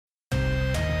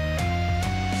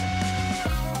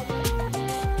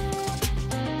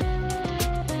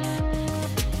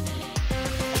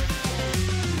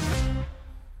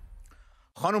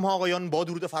خانم ها آقایان، با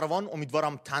درود فراوان،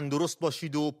 امیدوارم تندرست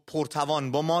باشید و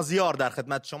پرتوان. با مازیار در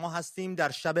خدمت شما هستیم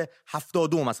در شب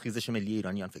 72 از خیزش ملی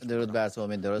ایرانیان. فکر درود بر تو.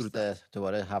 امید درسته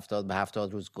دوباره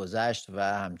 70 روز گذشت و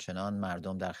همچنان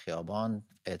مردم در خیابان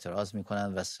اعتراض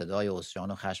میکنن و صدای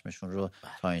عصیان و خشمشون رو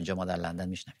تا اینجا ما در لندن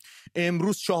میشنویم.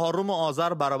 امروز 4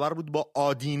 آذر برابر بود با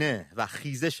آدینه و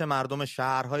خیزش مردم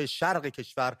شهرهای شرق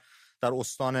کشور در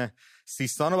استان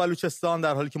سیستان و بلوچستان،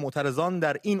 در حالی که معترضان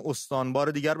در این استان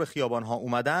بار دیگر به خیابان‌ها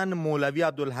اومدن. مولوی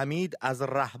عبدالحمید از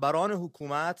رهبران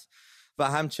حکومت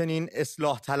و همچنین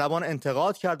اصلاح طلبان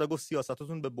انتقاد کرد و گفت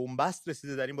سیاستاتون به بنبست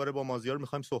رسیده. در این باره با مازیار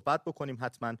می‌خوایم صحبت بکنیم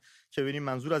حتما که ببینیم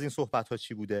منظور از این صحبت‌ها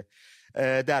چی بوده.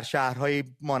 در شهرهای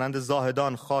مانند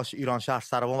زاهدان، خاش، ایران شهر،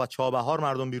 سروان و چابهار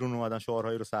مردم بیرون اومدن،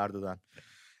 شعارهایی رو سر دادن.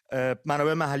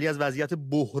 منابع محلی از وضعیت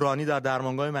بحرانی در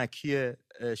درمانگاه مکی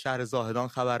شهر زاهدان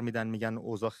خبر میدن، میگن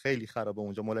اوضاع خیلی خرابه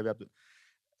اونجا. مولوی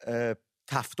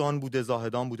تفتان بوده،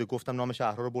 زاهدان بوده، گفتم نام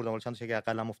شهرها رو بردم ولی چند تا شکل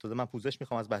قلم افتاده. من پوزش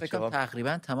میخوام از بچه‌ها.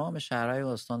 تقریبا تمام شهرهای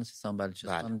استان سیستان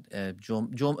بلوچستان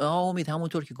جمعه ها امید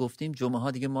همونطور که گفتیم جمعه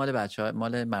ها دیگه مال بچه‌ها،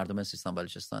 مال مردم سیستان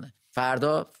بلوچستانه.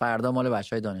 فردا مال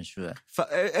بچهای دانشجوه.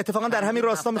 اتفاقا در همین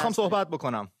راستا میخوام صحبت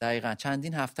بکنم. دقیقاً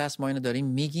چندین هفته است ما اینو داریم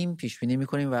میگیم، پیش بینی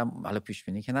میکنیم و حالا پیش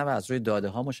بینی که نه و از روی داده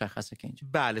ها مشخصه که اینجا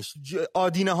بله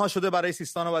آدینه ها شده برای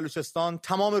سیستان و بلوچستان.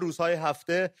 تمام روزهای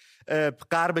هفته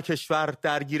غرب کشور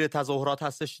درگیر تظاهرات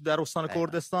هستش در استان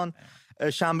کردستان.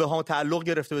 شنبه ها تعلق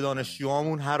گرفته به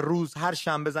دانشجوامون، هر روز هر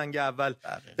شنبه زنگ اول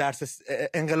درس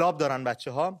انقلاب دارن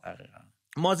بچه‌ها.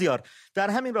 مازیار در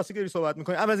همین راستی که صحبت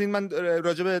می‌کنیم، اول از این من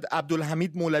راجع به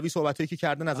عبدالحمید مولوی صحبتایی که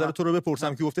کرده نظر تو رو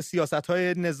بپرسم که گفته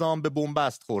سیاست‌های نظام به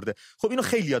بنبست خورده. خب اینو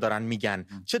خیلی‌ها دارن میگن،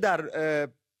 چه در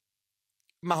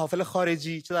محافل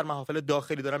خارجی چه در محافل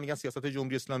داخلی دارن میگن سیاست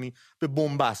جمهوری اسلامی به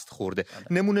بنبست خورده.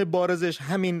 نمونه بارزش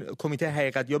همین کمیته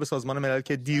حقیقت‌یاب سازمان ملل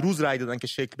که دیروز رأی دادن که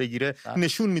شکل بگیره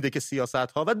نشون میده که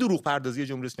سیاست‌ها و دروغ پردازی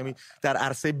جمهوری اسلامی در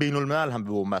عرصه بین‌الملل هم به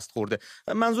بنبست خورده.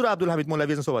 منظور عبدالحمید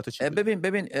مولوی از این صحبت‌ها چیه؟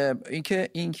 ببین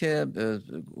اینکه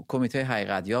کمیته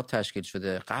حقیقت‌یاب تشکیل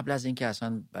شده قبل از اینکه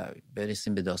اصلا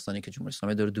برسیم به داستانی که جمهوری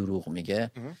اسلامی داره دروغ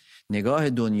میگه، نگاه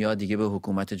دنیا دیگه به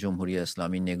حکومت جمهوری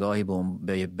اسلامی نگاهی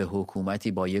به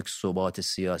حکومتی با یک ثبات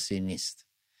سیاسی نیست.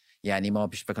 یعنی ما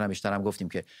بیشتر هم گفتیم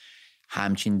که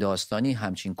همچین داستانی،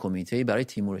 همچین کمیته‌ای برای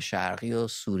تیمور شرقی و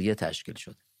سوریه تشکیل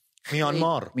شد.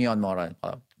 میانمار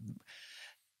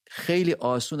خیلی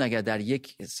آسون اگر در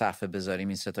یک صفحه بذاریم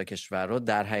این سه تا کشور رو،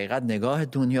 در حقیقت نگاه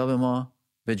دنیا به ما،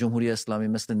 به جمهوری اسلامی،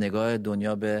 مثل نگاه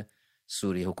دنیا به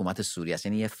سوریه، حکومت سوریه است.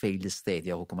 یعنی یه فیلد استیت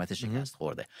یا حکومت شکست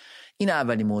خورده. این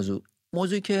اولی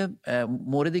موضوعی که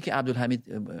موردی که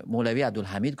مولوی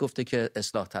عبدالحمید گفته که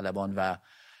اصلاح طلبان و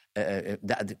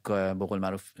به قول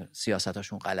معروف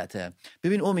سیاستاشون غلطه.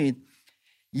 ببین امید،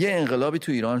 یه انقلابی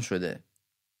تو ایران شده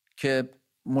که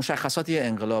مشخصات یه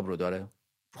انقلاب رو داره،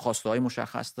 خواسته‌های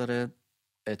مشخص داره،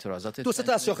 اعتراضات. دو سه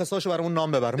تا از شاخص‌هاشو برامون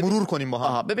نام ببر، مرور کنیم با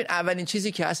هم. ببین اولین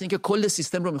چیزی که هست این که کل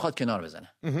سیستم رو میخواد کنار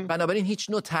بزنه. بنابراین هیچ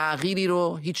نوع تغییری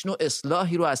رو، هیچ نوع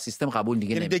اصلاحی رو از سیستم قبول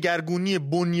دیگه نمی‌کنه. دگرگونی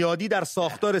بنیادی در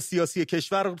ساختار سیاسی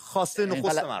کشور خواسته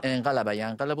نخست مردم.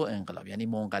 انقلاب یعنی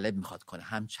منقلب میخواد کنه،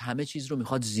 همه چیز رو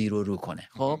میخواد زیرو رو کنه.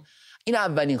 خب این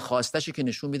اولین خواستشی که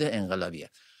نشون میده انقلابیه.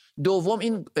 دوم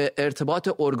این ارتباط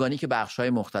ارگانیک بخش‌های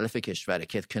مختلف کشوره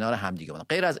که کنار هم دیگه بودن.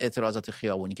 غیر از اعتراضات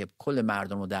خیابونی که کل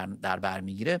مردم رو در بر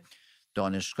میگیره،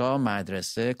 دانشگاه،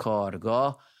 مدرسه،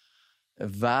 کارگاه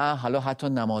و حالا حتی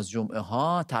نماز جمعه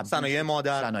ها،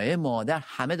 صنایع مادر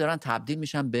همه دارن تبدیل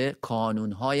میشن به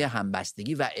کانون‌های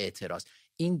همبستگی و اعتراض.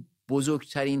 این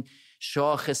بزرگترین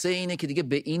شاخصه اینه که دیگه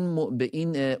به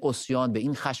این عصیان، به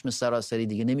این خشم سراسری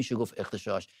دیگه نمیشه گفت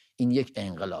اغتشاش، این یک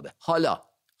انقلابه.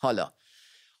 حالا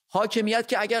حاکمیت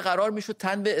که اگر قرار میشد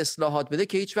تن به اصلاحات بده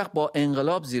که هیچ وقت با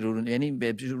انقلاب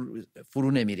یعنی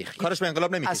فرو نمیریخت، کارش به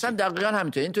انقلاب نمیکشه. اصلا دقیقاً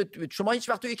همینطوره. این شما هیچ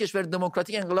وقت توی یک کشور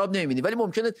دموکراتیک انقلاب نمیبینی، ولی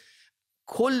ممکنه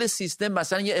کل سیستم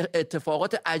مثلا یه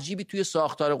اتفاقات عجیبی توی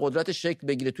ساختار قدرت شکل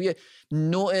بگیره، توی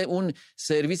نوع اون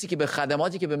سرویسی که به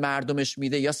خدماتی که به مردمش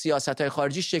میده یا سیاست‌های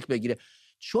خارجی شکل بگیره.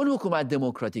 چون حکومت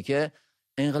دموکراتیکه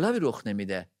انقلابی رخ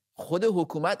نمیده، خود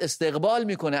حکومت استقبال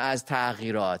میکنه از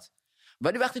تغییرات.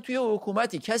 ولی وقتی توی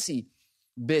حکومتی کسی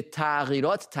به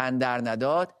تغییرات تن در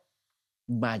نداد،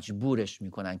 مجبورش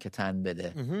میکنن که تن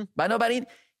بده. بنابراین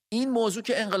این موضوع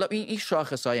که انقلاب، این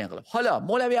شاخصهای انقلاب. حالا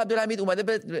مولوی عبدالحمید اومده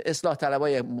به اصلاح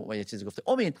طلبای یه چیزی گفته.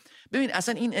 امید ببین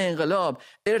اصلا این انقلاب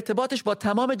ارتباطش با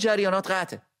تمام جریانات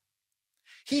قطعه.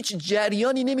 هیچ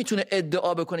جریانی نمیتونه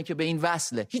ادعا بکنه که به این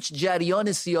وصله. هیچ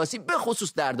جریان سیاسی به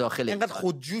خصوص در داخل اینقدر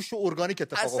خودجوش و ارگانیک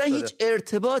اتفاق افتاده. اصلا هیچ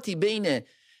ارتباطی بین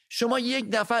شما یک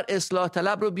نفر اصلاح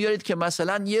طلب رو بیارید که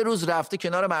مثلا یه روز رفته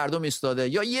کنار مردم ایستاده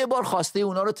یا یه بار خواسته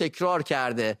اونا رو تکرار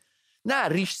کرده، نه،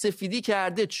 ریش سفیدی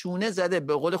کرده، چونه زده،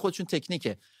 به قول خودشون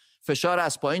تکنیکه فشار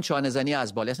از پایین، چانه زنی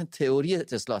از بالا، اصلا تئوری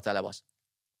اصلاح طلباست.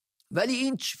 ولی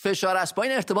این فشار از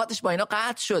پایین ارتباطش با اینا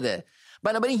قطع شده.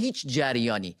 بنابراین هیچ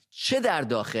جریانی چه در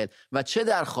داخل و چه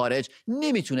در خارج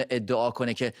نمیتونه ادعا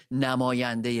کنه که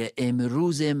نماینده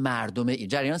امروز مردم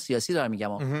جریان سیاسی دارم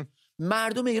میگم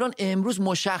مردم ایران امروز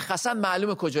مشخصا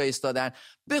معلومه کجا ایستادن،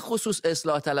 به خصوص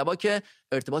اصلاح طلبا که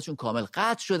ارتباطشون کامل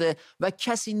قطع شده و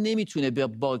کسی نمیتونه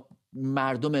با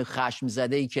مردم خشم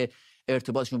زده ای که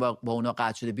ارتباطشون با اونا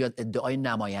قطع شده بیاد ادعای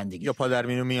نمایندگی یا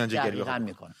پادرمین و میانجیگری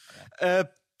میکنه.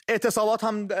 اعتصابات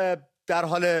هم در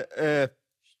حال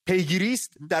پیگیری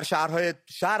است در شهرهای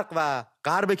شرق و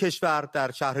غرب کشور،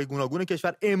 در شهرهای گوناگون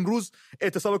کشور. امروز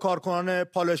اعتصاب کارکنان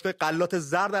پالایشگاه غلات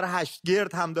زر در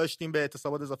هشتگرد هم داشتیم، به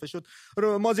اعتصابات اضافه شد.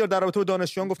 ما زیاد در رابطه با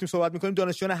دانشجویان گفتیم صحبت می‌کنیم.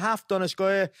 دانشجویان 7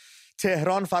 دانشگاه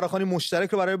تهران فراخوانی مشترک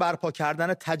رو برای برپا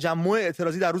کردن تجمع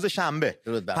اعتراضی در روز شنبه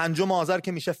 5 آذر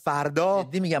که میشه فردا.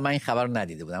 جدی میگم من این خبر رو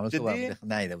ندیده بودم.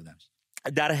 ندیده بودم.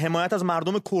 در حمایت از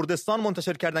مردم کردستان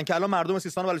منتشر کردن که الان مردم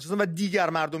سیستان و بلوچستان و دیگر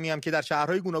مردمی هم که در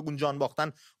شهرهای گوناگون جان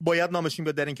باختن باید نامشون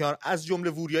بیاد در این کنار، از جمله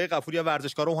ووریای غفوری و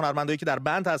ورزشکارا و هنرمندایی که در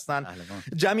بند هستن.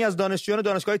 جمعی از دانشجویان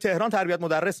دانشگاه تهران تربیت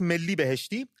مدرس ملی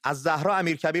بهشتی، از زهرا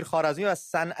امیرکبیر خوارزمی و از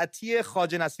صنعتی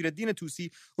خواجه نصیرالدین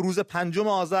طوسی روز 5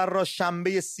 آذر را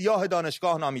شنبه سیاه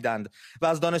دانشگاه نامیدند و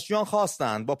از دانشجویان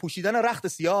خواستند با پوشیدن رخت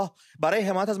سیاه برای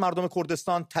حمایت از مردم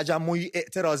کردستان تجمعی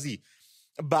اعتراضی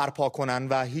برپا کنن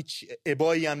و هیچ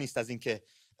ابایی هم نیست از اینکه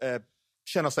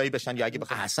شناسایی بشن یا اگه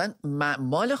بخواد اصلا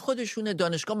مال خودشونه،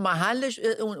 دانشگاه محلش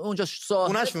اونجا،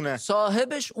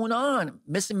 صاحبش اونان.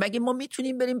 مثل مگه ما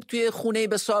میتونیم بریم توی خونه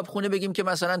به صاحب خونه بگیم که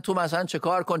مثلا تو مثلا چه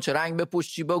کار کن، چه رنگ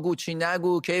بپوش، چی بگو، چی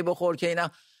نگو، کی بخور کی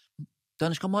نه؟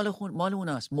 دانشگاه مال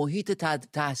اوناست، محیط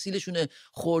تحصیلشونه،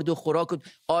 خورد و خوراک و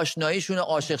آشناییشونه،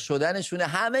 عاشق شدنشونه،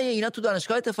 همه اینا تو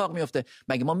دانشگاه اتفاق میفته.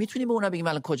 مگه ما میتونیم به اونا بگیم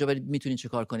الان کجا برید میتونید چه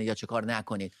کار کنید یا چه کار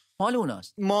نکنید؟ مال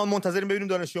اوناست. ما منتظریم ببینیم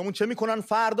دانشجویان چه میکنن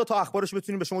فردا تا اخبارش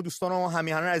بتونیم به شما دوستان و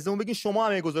همیهنان عزیزمون بگین. شما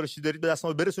هم گزارشی دارید به دست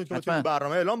ما برسونید که بتونیم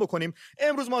برنامه اعلام بکنیم.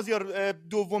 امروز مازیار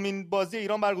دومین بازی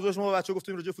ایران برگزار شد. ما بچه‌ها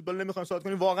گفتیم راجع به فوتبال نمیخوایم صحبت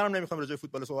کنیم، واقعا هم نمیخوایم راجع به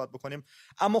فوتبال صحبت بکنیم،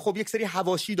 اما خب یک سری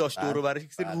حواشی داشت دور و برش،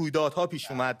 یک سری رویدادها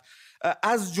پیش اومد،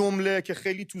 از جمله که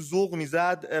خیلی تو ذوق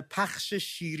میزد پخش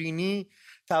شیرینی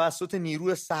توسط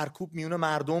نیروی سرکوب میون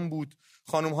مردم بود.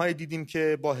 خانم‌های دیدیم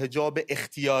که با حجاب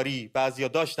اختیاری، بعضیا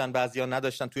داشتن بعضیا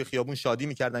نداشتن، توی خیابون شادی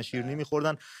میکردن، شیرینی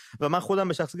میخوردن و من خودم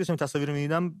به شخصی که تصاویر رو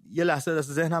میدیدم یه لحظه از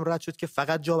ذهنم رد شد که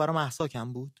فقط جا برای مهسا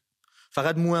کم بود،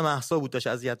 فقط مو مهسا بود داشت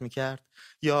اذیت میکرد،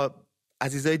 یا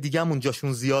عزیزای دیگه‌مون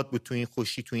جاشون زیاد بود تو این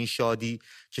خوشی، تو این شادی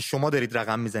که شما دارید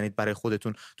رقم میزنید برای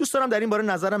خودتون. دوست دارم در این باره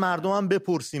نظر مردم هم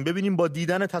بپرسیم، ببینیم با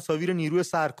دیدن تصاویر نیروی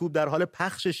سرکوب در حال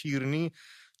پخش شیرینی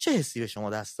چه حسی به شما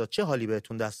دست داد، چه حالی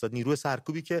بهتون دست داد؟ نیروی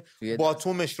سرکوبی که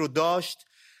باتومش رو داشت،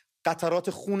 قطرات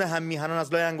خون هم میهنان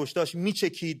از لای انگشتاش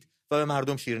میچکید و به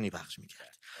مردم شیرینی پخش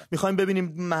میکرد. میخوایم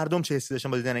ببینیم مردم چه حسی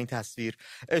داشتن با دیدن این تصویر.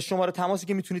 شماره تماسی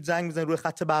که میتونید زنگ بزنید روی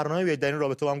خط برنامه، بیاید در این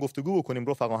رابطه با هم گفتگو بکنیم.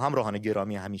 رفقا همراهان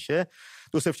گرامی همیشه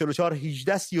 2044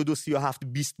 18 32 37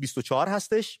 20 24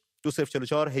 هستش،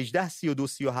 2044 18 32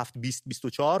 37 20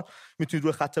 24. میتونید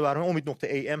روی خط برنامه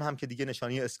امید.am هم که دیگه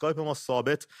نشانی اسکایپ ما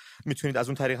ثابت، میتونید از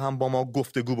اون طریق هم با ما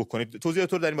گفتگو بکنید.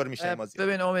 توضیحات رو در این باره میشه مازیار.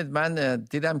 ببین امید، من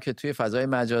دیدم که توی فضای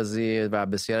مجازی و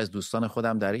بسیار از دوستان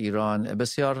خودم در ایران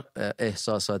بسیار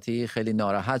احساساتی، خیلی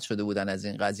ناراحت شده بودن از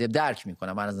این قضیه. درک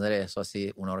میکنم، من از نظر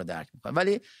احساسی اونا رو درک میکنم،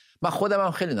 ولی من خودم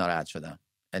هم خیلی ناراحت شدم.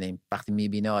 یعنی وقتی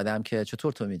میبینه آدم که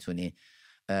چطور تو میتونی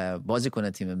بازیکن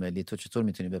تیم ملی، تو چطور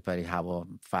میتونی بپری هوا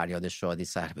فریاد شادی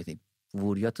سر بدی؟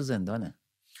 وریا تو زندانه.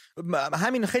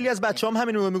 همین خیلی از بچه‌هام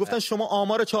همین رو میگفتن، شما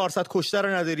آمار 400 کشته رو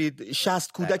ندارید،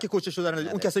 60 کودک کشته شده رو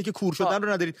ندارید، اون کسایی که کور شدن رو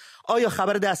ندارید. آیا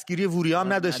خبر دستگیری وریا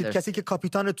هم نداشتید؟ کسی که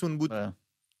کاپیتانتون بود،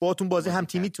 باهاتون بازی هم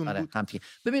تیمیتون بود.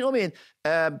 ببین امید،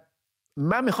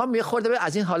 من میخوام یه خورده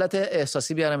از این حالت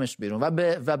احساسی بیارمش بیرون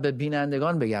و به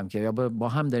بینندگان بگم که با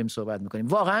هم داریم صحبت میکنیم.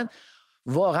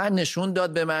 واقعا نشون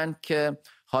داد به من که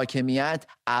حاکمیت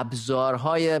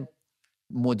ابزارهای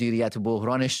مدیریت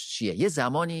بحرانش چیه. یه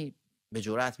زمانی به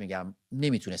جرئت میگم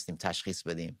نمیتونستیم تشخیص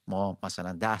بدیم. ما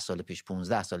مثلا 10 سال پیش،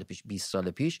 15 سال پیش، 20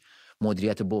 سال پیش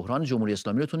مدیریت بحران جمهوری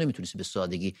اسلامی رو تو نمیتونستی به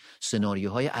سادگی.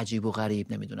 سناریوهای عجیب و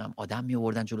غریب، نمیدونم آدم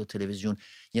میآوردن جلو تلویزیون،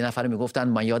 یه نفر میگفتن،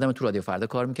 من یادم تو رادیو فردا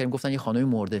کار میکردیم، گفتن یه خانمی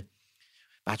مرده،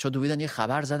 بچه‌ها دویدن یه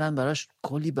خبر زدن براش،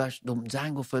 کلی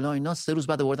زنگ و فلان اینا. 3 روز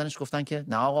بعد آوردنش گفتن که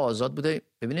نه آقا آزاد بوده.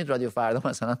 ببینید رادیو فردا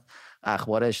مثلا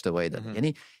اخبار اشتباهی داده.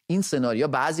 یعنی این سناریو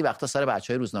بعضی وقتا سر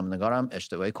بچهای روزنامه‌نگار هم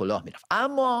اشتباهی کلاه میرفت.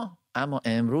 اما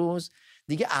امروز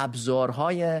دیگه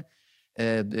ابزارهای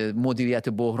مدیریت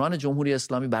بحران جمهوری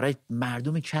اسلامی برای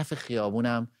مردم کف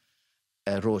خیابونم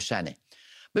روشنه.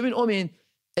 ببین امین،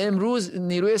 امروز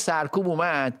نیروی سرکوب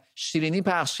اومد شیرینی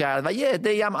پخش کرد و یه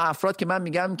عده‌ای هم افراد که من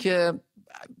میگم که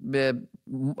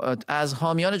از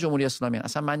حامیان جمهوری اسلامی هستن.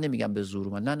 اصلا من نمیگم به زور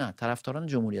اومد، نه طرفداران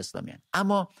جمهوری اسلامی هستن.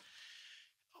 اما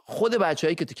خود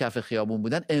بچه‌هایی که تو کف خیابون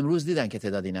بودن امروز دیدن که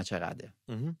تعداد اینا چقدره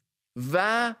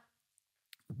و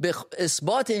به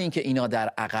اثبات این که اینا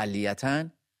در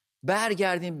اقلیتن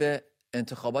برگردیم به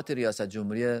انتخابات ریاست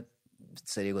جمهوری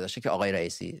سری گذشته که آقای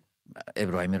رئیسی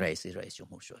ابراهیم رئیسی رئیس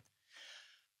جمهور شد.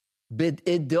 به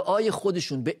ادعای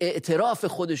خودشون، به اعتراف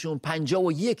خودشون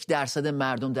 51%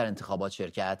 مردم در انتخابات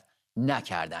شرکت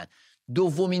نکردن.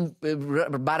 دومین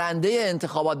برنده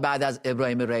انتخابات بعد از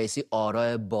ابراهیم رئیسی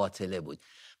آراء باطله بود.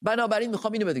 بنابراین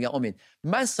میخوام اینو بگم امید،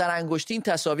 من سرانگشتی این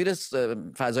تصاویر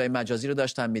فضای مجازی رو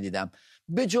داشتم میدیدم،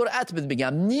 به جرئت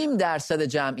بگم 0.5%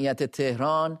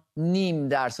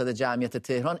 جمعیت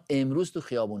تهران امروز تو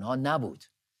خیابونها نبود.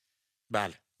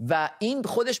 بله. و این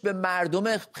خودش به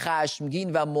مردم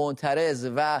خشمگین و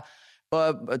معترض و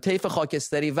طیف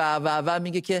خاکستری و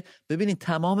میگه که ببینید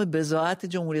تمام بضاعت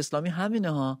جمهوری اسلامی همینه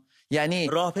ها. یعنی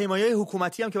راهپیمایی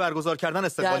حکومتی هم که برگزار کردن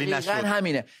استقلالی نشد. دقیقاً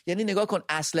همینه. یعنی نگاه کن،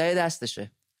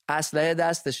 اسلحه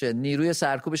دستشه، نیروی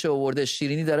سرکوبش آورده،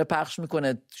 شیرینی داره پخش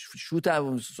میکنه،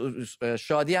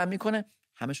 شادی هم میکنه،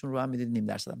 همشون رو هم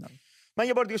میدید 0.5% هم نبود. من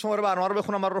یه بار دیگه شماره برنامه رو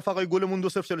بخونم برای رفقای گلمون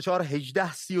 2044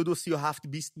 18 32 37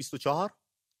 20 24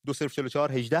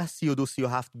 2044 18 32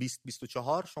 37 20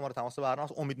 24 شماره تماس برنامه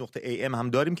است. امید.am هم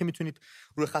داریم که میتونید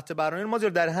روی خط برنامه ما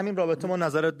در همین رابطه ما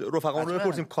نظر رفقامون رو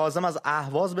بپرسیم. کاظم از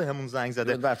اهواز بهمون زنگ زده.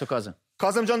 درود بر تو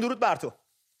کاظم جان. درود بر تو.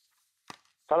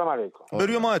 سلام علیکم.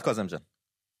 بروی ماهت کاظم جان.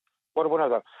 قربون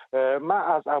ازم. من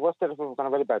از اهواز تلفن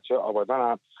میکنم ولی بچه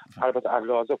آبادانم. البته از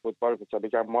لحاظ فوتبال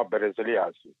بگم ما برزیلی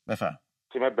هستیم. بفهم.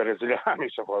 تیم برزیلی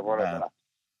همیشه قربون ازم.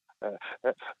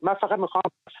 من فقط میخوام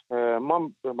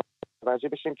ما متوجه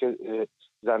بشیم که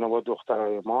زن و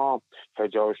دخترای ما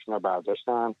حجابشون رو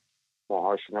برداشتن،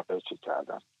 موهاشون رو قیچی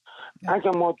کردن. اگه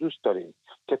ما دوست داریم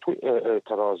که توی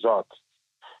اعتراضات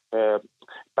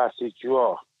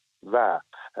بسیجی‌ها و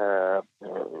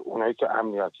اونایی که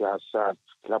امنیتی هستن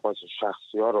لباس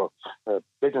شخصی ها رو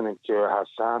بدونیم که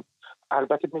هستن،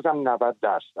 البته میگم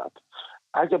 90%.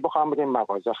 اگه بخوام بریم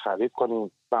مغازه خرید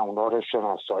کنیم و اونا رو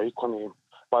شناسایی کنیم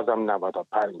بازم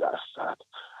 95%.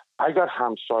 اگر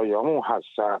همسایه‌مون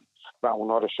هستن و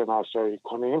اونا رو شناسایی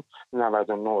کنیم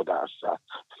 99%.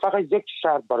 فقط یک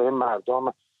شرط برای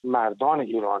مردان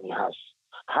ایرانی هست،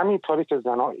 همینطوری که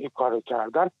زنها این کار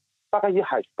کردن، فقط یه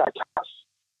هشتگ هست: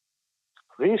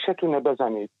 ریشتونه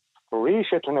بزنید.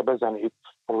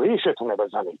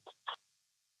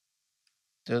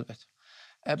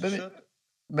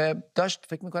 داشت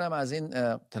فکر میکنم از این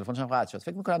تلفنش هم قطع شد،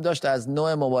 فکر میکنم داشت از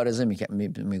نوع مبارزه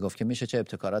میگفت که میشه چه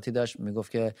ابتکاراتی داشت.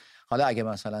 میگفت که حالا اگه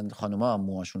مثلا خانوما هم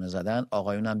موهاشون زدن،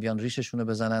 آقایون هم بیان ریششون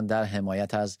بزنن در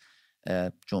حمایت از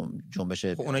جنبش.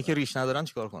 خب اونایی که ریش ندارن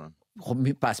چیکار کنن؟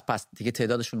 خب پس دیگه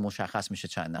تعدادشون مشخص میشه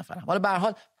چند نفر.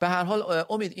 حالا به هر حال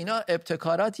امید، اینا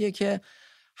ابتکاراتیه که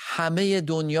همه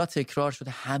دنیا تکرار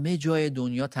شده، همه جای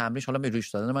دنیا تمرینش، حالا ریش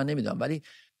دادن من نمیدونم، ولی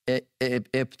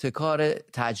ابتکار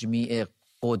تجمیع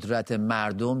قدرت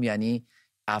مردم یعنی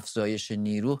افزایش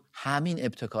نیرو، همین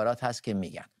ابتکارات هست که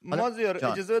میگن. مازیار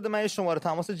اجازه بده من شماره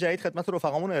تماس جدید خدمت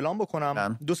رفقامون اعلام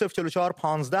بکنم. 2044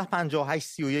 15 58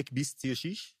 31 20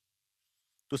 36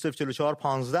 2044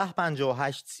 15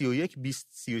 58 31 20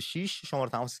 36 شماره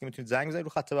تماسی که میتونید زنگ بزنید رو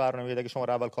خط برنامه. اگه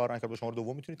شماره اول کار نکرد با شماره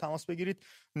دوم میتونید تماس بگیرید.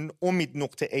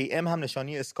 امید.am هم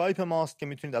نشانی اسکایپ ماست که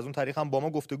میتونید از اون طریق هم با ما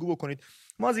گفتگو بکنید.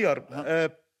 مازیار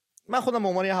من خودم به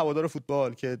عنوان یه هوادار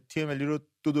فوتبال که تیم ملی رو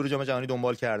دور جام جهانی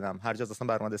دنبال کردم، هر جا اصلا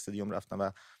برنامه استادیوم رفتم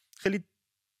و خیلی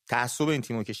تعصب این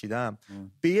تیمو کشیدم،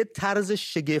 به یه طرز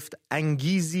شگفت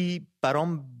انگیزی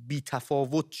برام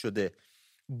بی‌تفاوت شده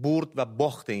برد و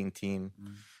باخت این تیم.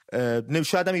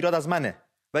 شاید هم ایراد از منه،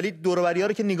 ولی دور و بری‌ها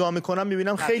رو که نگاه میکنم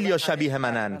میبینم خیلی‌ها شبیه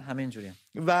منن همینجوریه.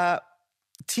 و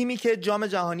تیمی که جام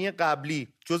جهانی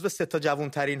قبلی جزو 3 تا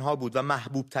جوان‌ترین ها بود و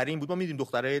محبوب ترین بود، ما می‌دونیم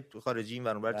دخترای خارجی این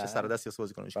ور چه سر دستی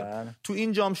بازیکنش کردن، تو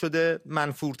این جام شده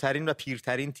منفورترین و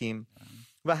پیرترین تیم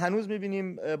و هنوز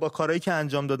می‌بینیم با کارهایی که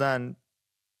انجام دادن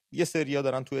یه سریا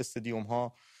دارن تو استادیوم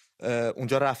ها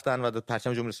اونجا رفتن و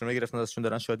پرچم جمهوری اسلامی گرفتن ازشون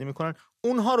دارن شادی میکنن.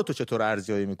 اونها رو تو چطور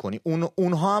ارزیابی میکنی؟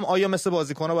 اونها هم آیا مثل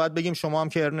بازیکن‌ها باید بگیم شما هم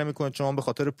کیر نمیکنید، شما به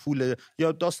خاطر پول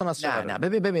یا داستان از نه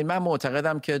ببین من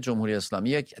معتقدم که جمهوری اسلامی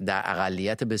یک در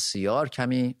اقلیت بسیار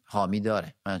کمی حامی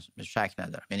داره، من شک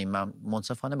ندارم. یعنی من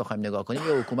منصفانه بخوایم نگاه کنیم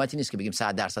یه حکومتی نیست که بگیم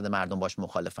 100% مردم باش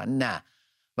مخالفن، نه،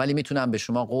 ولی میتونم به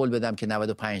شما قول بدم که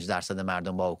 95%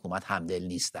 مردم با حکومت همدل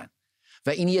نیستن و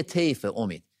این یه طیف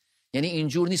امید. یعنی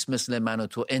اینجور نیست مثل من و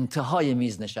تو انتهای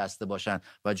میز نشسته باشن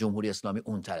و جمهوری اسلامی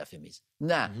اون طرف میز.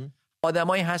 نه،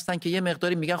 آدمایی هستن که یه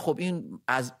مقداری میگن خب این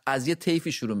از یه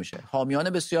طیفی شروع میشه، حامیانه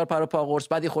بسیار پر و پا قرص،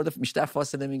 بعد یه خورده بیشتر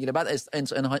فاصله میگیره، بعد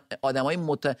آدمای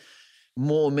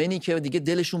مؤمنی که دیگه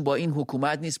دلشون با این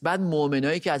حکومت نیست، بعد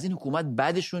مؤمنایی که از این حکومت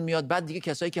بعدشون میاد، بعد دیگه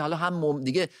کسایی که حالا هم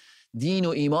دیگه دین و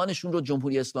ایمانشون رو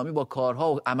جمهوری اسلامی با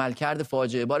کارها و عملکرد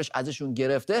فاجعه بارش ازشون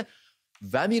گرفته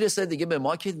و میرسه دیگه به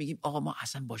ما که میگیم آقا ما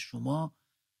اصلا با شما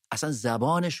اصلا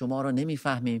زبان شما رو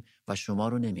نمیفهمیم و شما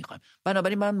رو نمیخوایم.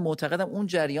 بنابراین من معتقدم اون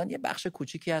جریان یه بخش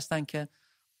کوچیکی هستن که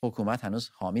حکومت هنوز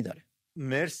حامی داره.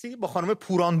 مرسی. با خانم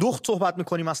پوراندخت صحبت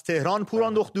میکنیم از تهران.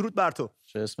 پوراندخت درود بر تو.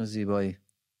 چه اسم زیبایی.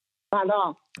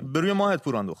 سلام. بروی ماهت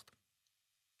پوراندخت.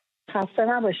 خسته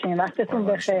نباشین، وقتتون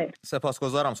بخیر.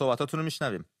 سپاسگزارم، صحبتاتون رو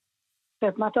میشنویم.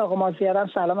 خدمت آقا مازیارم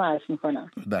سلام عرض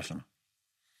میکنم. بشم.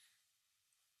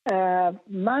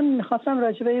 من میخواستم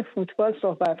راجع به فوتبال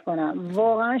صحبت کنم.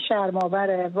 واقعا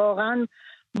شرم‌آوره، واقعا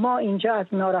ما اینجا از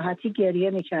ناراحتی گریه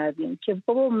میکردیم که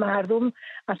بابا مردم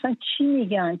اصلا چی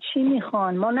میگن، چی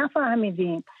میخوان، ما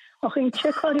نفهمیدیم. آخه این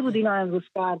چه کاری بود اینا امروز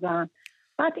کردن؟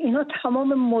 بعد اینا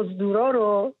تمام مزدورا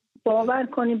رو باور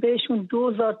کنیم بهشون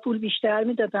 2000 پول بیشتر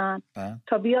میدادن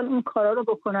تا بیان اون کارا رو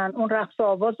بکنن، اون رقص و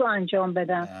آواز رو انجام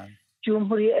بدن.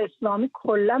 جمهوری اسلامی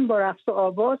کلا با رقص و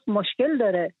آواز مشکل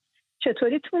داره.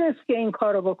 چطوری تونست که این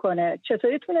کار رو بکنه؟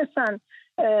 چطوری تونستن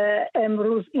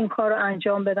امروز این کار رو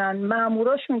انجام بدن؟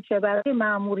 ماموراشون که برای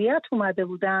ماموریت اومده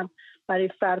بودن برای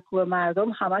سرکوب مردم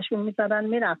همشون میزدن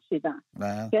میرقصیدن.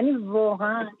 یعنی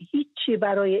واقعا هیچی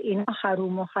برای اینا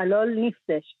حروم و حلال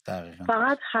نیستش.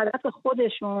 فقط هدف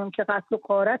خودشون که قتل و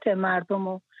غارت مردم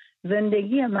و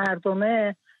زندگی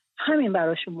مردمه، همین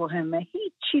براشون مهمه،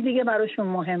 هیچی دیگه براشون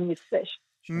مهم نیستش.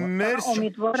 مرسی.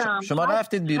 امیدوارم شما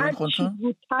رفتید بیرون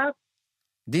خودتون؟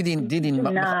 دیدین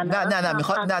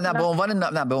نه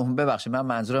به عنوان ببخشید من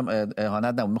منظورم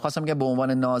اهانت نبود، می‌خواستم که به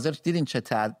عنوان ناظر دیدین چه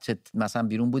مثلا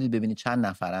بیرون بودید ببینید چند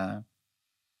نفرن؟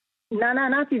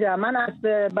 نه دیدم. من از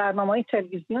برنامه‌های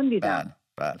تلویزیون دیدم.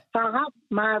 بله. فقط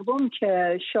مردم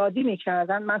که شادی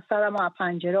می‌کردن، من سرمو از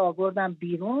پنجره آوردم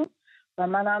بیرون و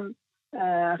منم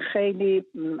خیلی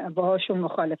باهاشون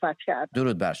مخالفت کردم.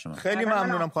 درود بر شما. خیلی ممنونم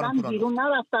خانم پوراندخت. بیرون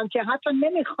نرفتم که حتی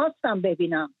نمیخواستم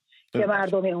ببینم که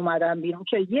مردمی اومدن بیرون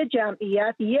که یه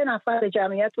جمعیت، یه نفر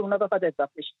جمعیت اونا بخواد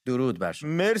اضافه شه. درود بر شما.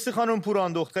 مرسی خانم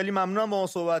پوراندخت، خیلی ممنونم با ما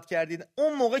صحبت کردید.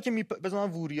 اون موقع که بذار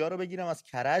من وریا رو بگیرم از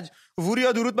کرج.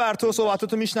 وریا درود بر تو،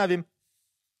 صحبتاتو میشنویم.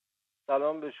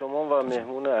 سلام به شما و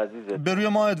مهمون عزیزت. بروی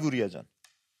ماهت وریا جان.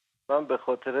 من به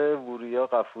خاطر وریا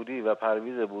غفوری و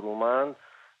پرویز برومند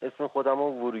اسم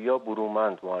خودمو وریا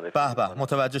برومند معرفی به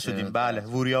متوجه شدیم. بله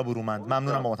وریا برومند.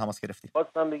 ممنونم با ما تماس گرفتید.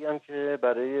 خواستم بگم که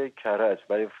برای کرج،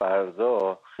 برای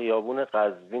فردا خیابون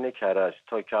قزوین کرج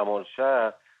تا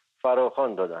کمالشهر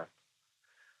فراخوان دادن.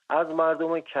 از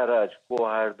مردم کرج،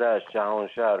 گوهردشت،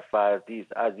 جهانشهر،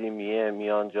 فردیس، عظیمیه،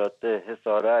 میان جاده،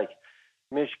 حصارک،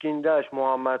 مشکیندشت،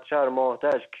 محمدشهر،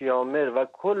 ماهدشت، کیامر و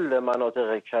کل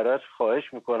مناطق کرج خواهش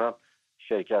میکنم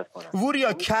شرکت کنم.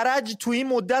 وریا کرج توی این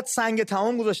مدت سنگ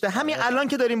تمام گذاشته. همین الان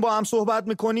که داریم با هم صحبت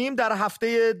میکنیم در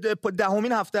هفته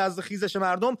دهمین هفته از خیزش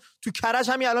مردم تو کرج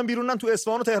همین الان بیرونن، تو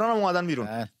اصفهان و تهران هم اومدن بیرون.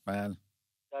 بله.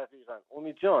 دقیقاً.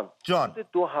 امید جان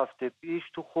 2 هفته پیش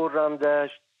تو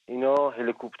خرمدشت اینا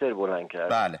هلیکوپتر بلند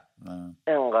کرد. بله.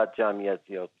 انقدر جمعیت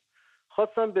زیاد.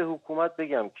 خواستم به حکومت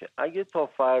بگم که اگه تا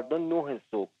فردا 9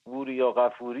 صبح وریا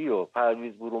غفوری و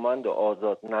پرویز برومند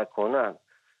آزاد نکنن،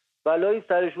 بلایی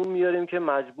سرشون میاریم که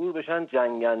مجبور بشن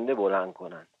جنگنده بلند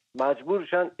کنن، مجبور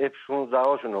بشن F-16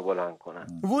 هاشون رو بلند کنن.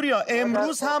 وریا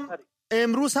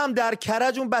امروز هم در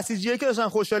کرج اون بسیجیه که داشتن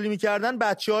خوشحالی میکردن،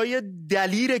 بچهای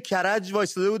دلیر کرج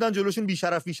وایساده بودن جلوشون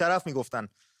بیشرف میگفتن.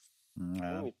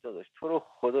 امید داداش تو رو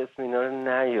خدا اسم اینا رو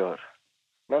نیار،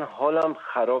 من حالم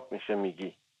خراب میشه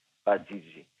میگی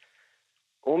بسیجی.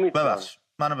 امید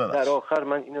منو ببخش. در آخر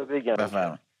من اینو بگم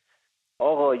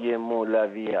آقای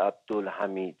مولوی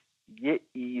عبدالحمید یه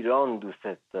ایران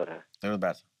دوست داره.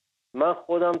 من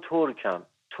خودم ترکم،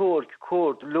 ترک،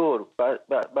 کرد، لور،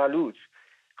 بلوچ.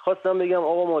 خواستم بگم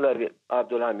آقا مولوی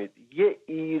عبدالحمید یه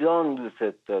ایران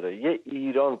دوست داره، یه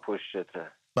ایران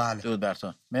پشتته. بله. درود بر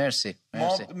تو. مرسی.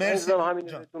 همین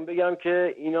بهتون بگم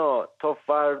که اینا تا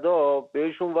فردا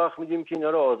بهشون وقت میدیم که اینا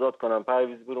رو آزاد کنن،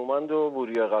 پرویز برومند و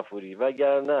وریا غفوری،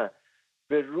 وگرنه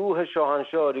به روح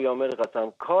شاهنشاه آریامر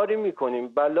قسم کاری میکنیم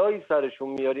بلایی سرشون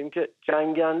میاریم که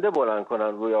جنگنده بلند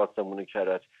کنن روی آسمون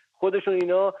کرج. خودشون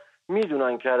اینا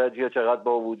میدونن کرجی ها چقدر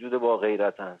با وجود با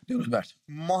غیرتن.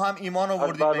 ما هم ایمان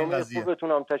آوردیم به این قضیه.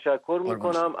 خوبتون هم تشکر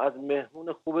میکنم، از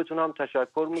مهمون خوبتون هم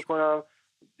تشکر میکنم.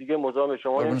 دیگه مزاحم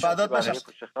شما.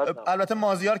 البته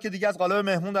مازیار که دیگه از قالب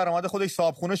مهمون در اومده خودش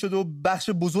صاحبخونه شده و بخش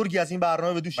بزرگی از این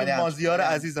برنامه به دوش مازیار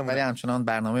عزیزمون. ولی همچنان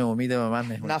برنامه امیده و من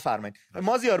مهمون. نفرمایید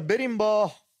مازیار. بریم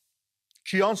با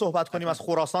کیان صحبت کنیم. از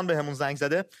خراسان بهمون زنگ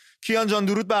زده. کیان جان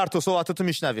درود بر تو، صحبتاتو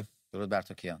میشنویم. درود بر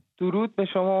تو کیان. درود به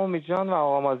شما امید جان و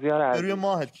آقا مازیار عزیز. روی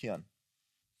ماهت کیان.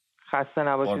 خسته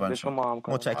نباشید. به شما هم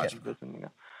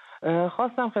متشکرم.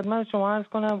 خواستم خدمت شما عرض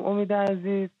کنم امید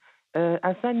عزیز،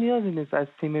 اصلا نیازی نیست از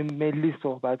تیم ملی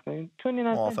صحبت کنیم، چون این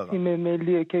اصلا تیم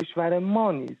ملی کشور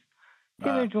ما نیست،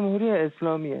 تیم جمهوری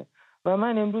اسلامیه. و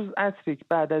من امروز عصری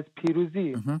بعد از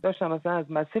پیروزی داشتم مثلا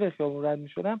از مسیر خیابون رد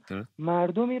می‌شدم،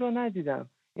 مردمی رو ندیدم.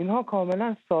 اینها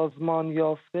کاملا سازمان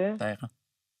یافته،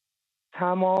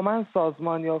 تماما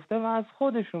سازمان یافته و از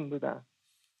خودشون بودن.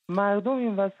 مردم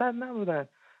این وسط نبودن.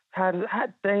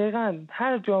 دقیقاً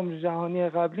هر جام جهانی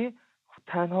قبلی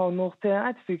تنها نقطه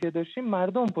عطفی که داشتیم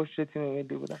مردم پشت تیم ملی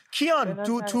بودن. کیان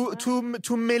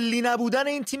تو ملی نبودن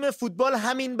این تیم فوتبال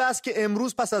همین بس که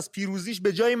امروز پس از پیروزیش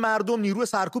به جای مردم نیروی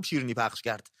سرکوب شیرینی پخش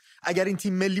کرد. اگر این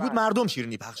تیم ملی بود مردم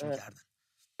شیرینی پخش می‌کردن.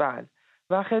 بله.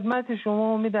 و خدمت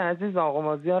شما امید عزیز آقا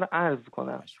مازیار عرض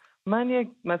کنم، من یک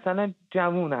مثلا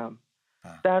جوونم،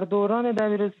 در دوران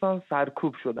دبیرستان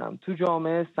سرکوب شدم، تو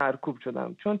جامعه سرکوب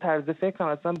شدم، چون طرز فکرم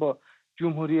اصلا با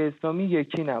جمهوری اسلامی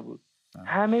یکی نبود.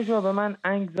 همه جا به من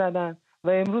انگ زدن و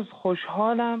امروز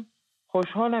خوشحالم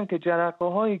که جرقه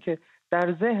هایی که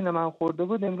در ذهن من خورده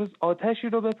بود امروز آتشی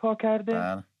رو به پا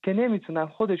کرده که نمیتونن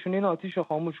خودشون این آتش رو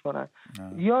خاموش کنن.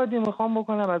 یادی میخوام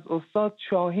بکنم از استاد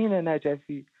شاهین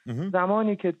نجفی،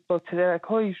 زمانی که با ترک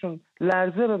هایشون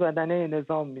لرزه به بدنه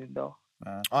نظام مینداخت.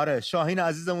 آره شاهین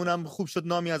عزیزمونم خوب شد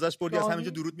نامی ازش بردی، از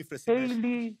همینجا درود میفرستیم.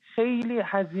 خیلی خیلی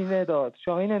هزینه داد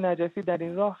شاهین نجفی در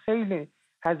این راه، خیلی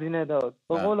هزینه داد.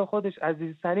 به قول خودش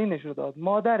عزیزترینش رو داد،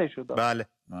 مادرش رو داد. بله.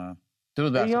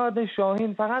 درود بر یاد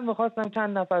شاهین فقط میخواستم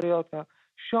چند نفر یاد کنم.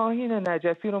 شاهین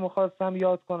نجفی رو میخواستم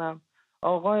یاد کنم،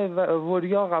 آقای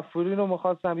وریا غفوری رو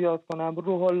میخواستم یاد کنم،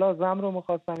 روح الله زم رو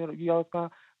میخواستم یاد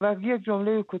کنم و یک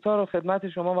جمله کوتاه رو خدمت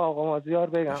شما و آقا مازیار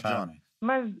بگم.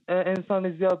 من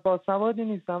انسان زیاد باسوادی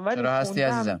نیستم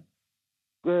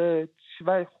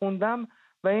ولی خوندم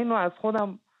و اینو از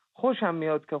خودم خوشم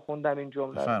میاد که خوندم این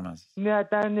جمله.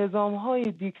 در نظام‌های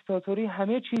دیکتاتوری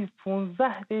همه چیز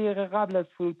 15 دقیقه قبل از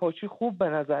فروپاشی خوب به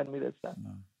نظر میرسد.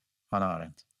 هانا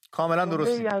آرنت. کاملا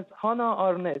درست. از هانا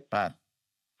آرنت. بله.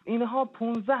 اینها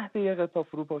 15 دقیقه تا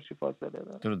فروپاشی فاصله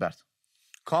داره. درود بر تو.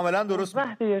 کاملا درست.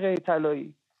 15 دقیقه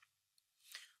طلایی.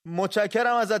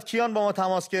 متشکرم ازت کیان، با ما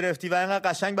تماس گرفتی و اینقدر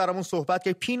قشنگ برامون صحبت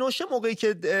کردی. پینوشه موقعی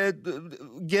که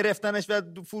گرفتنش و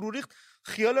فرو ریخت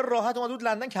خیال راحت اومد بود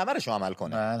لندن کمرشو عمل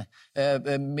کنه.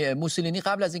 موسولینی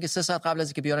قبل از اینکه 3 ساعت قبل از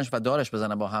اینکه بیارنش و دارش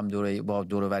بزنه با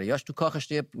دوروریاش تو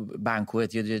کاخش یه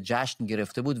بانکوت یا جشن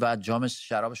گرفته بود و جام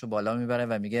شرابشو بالا میبره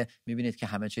و میگه میبینید که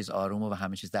همه چیز آرومه و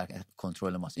همه چیز در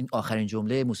کنترل ماست. این آخرین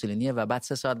جمله موسولینیه و بعد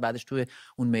 3 ساعت بعدش توی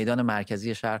اون میدان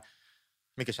مرکزی شهر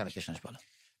میکشنش بالا.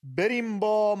 بریم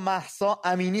با مهسا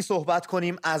امینی صحبت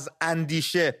کنیم از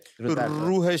اندیشه.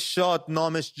 روح شاد،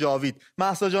 نامش جاوید.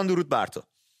 مهسا جان درود بر تو.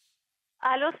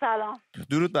 الو سلام.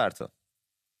 درود بر تو.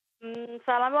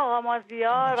 سلام آقا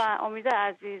مازیار و امید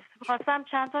عزیز. می‌خواستم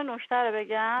چند تا نکته رو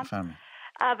بگم.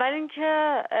 اول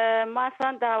اینکه ما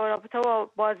اصلا در رابطه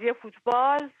با بازی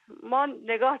فوتبال ما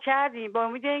نگاه کردیم با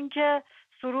امید اینکه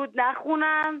سرود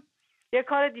نخونن، یه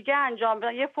کار دیگه انجام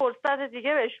بدن، یه فرصت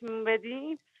دیگه بهشون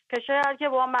بدیم که شاید که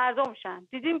با مردم شن.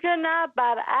 دیدیم که نه،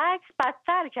 برعکس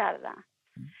بدتر کردن.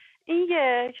 این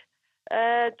یک.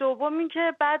 دوم این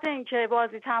که بعد اینکه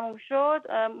بازی تموم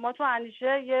شد ما تو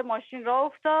اندیشه یه ماشین راه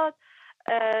افتاد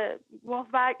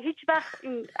و هیچ وقت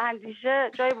این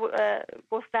اندیشه جای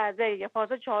گسترده یه فاز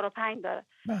 4 و 5 داره.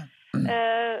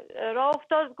 راه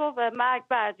افتاد گفت مرگ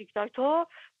بر دیکتاتور.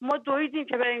 ما دویدیم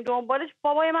که بریم دنبالش،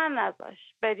 بابای من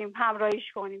نذاشت بریم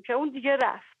همراهیش کنیم که اون دیگه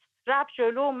رفت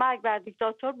جلو، مرگ بر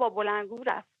دیکتاتور با بلندگو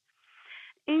رفت.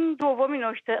 این دومی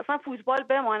نکته. اصلا فوتبال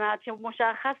بماند که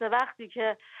مشخصه وقتی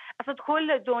که اصلا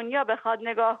کل دنیا بخواد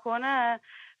نگاه کنه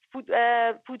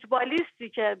فوتبالیستی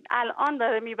که الان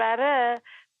داره میبره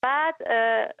بعد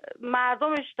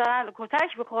مردمش دارن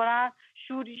کتک بخورن،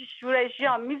 شورشی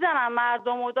ها میزنن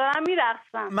مردم و دارن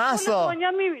میرقصن، مهسا کل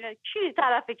دنیا میبینه کی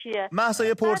طرف کیه. مهسا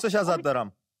یه پرسش ازت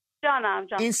دارم. جانم.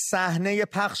 این صحنه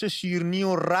پخش شیرنی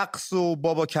و رقص و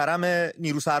بابا کرم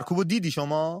نیرو سرکوبو دیدی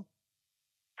شما؟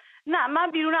 نه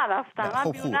من بیرون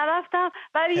نرفتم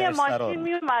ولی یه ماشین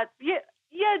میومد،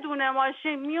 یه دونه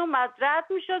ماشین میومد رد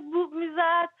میشد، بوق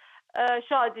میزد،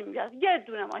 شادی میگرد. یه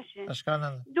دونه ماشین.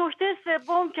 نکته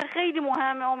سوم که خیلی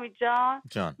مهمه امید جان.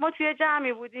 ما توی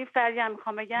جمعی بودیم، سریع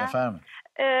میخوام بگم.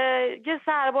 یه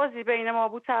سربازی بین ما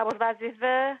بود، سرباز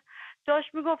وظیفه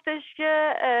داشت میگفتش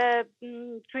که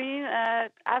تو این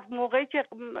از موقعی که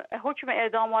حکم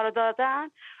اعدام رو دادن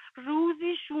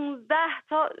روزی 16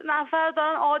 تا نفر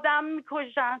دارن آدم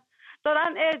میکشن،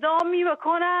 دارن اعدام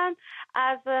میکنن،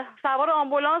 از سوار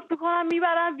آمبولانس میکنن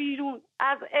میبرن بیرون،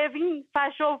 از اوین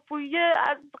فشافویه،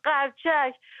 از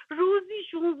قرچک، روزی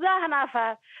 16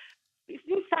 نفر.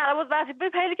 این سرباز وقتی به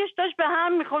پلکش داشت به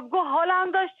هم میخورد، گو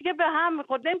حالم داشت که به هم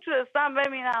میخورد، نمیتونستم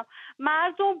ببینم.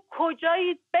 مردم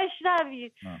کجایی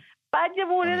بشنوید. بعد یه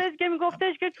موردی که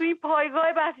میگفتش که توی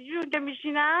پایگاه بسیجیون که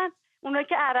میشینن اونا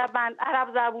که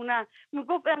عرب زبونن،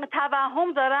 میگفت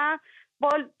توهم دارن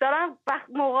وقت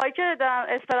موقعی که دارن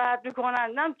استراحت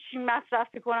میکنن نم چی مصرف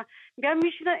میکنن، میگن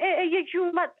میشینن یکی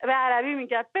اومد به عربی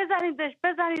میگه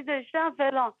بزنیدش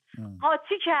فلان،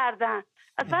 قاطی کردن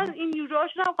اصلا این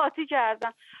نیروهاشون هم قاطی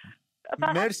کردن.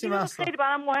 مرسی مهسا. خیلی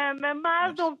برام مهمه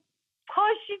مردم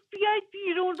پاشید بیاید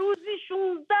بیرون، روزی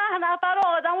 16 نفر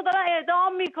آدمو دارن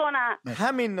اعدام میکنن.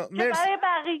 همین مرسی. برای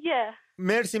بقیه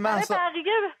مرسی مهسا. برای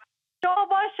بقیه جا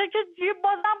باشه که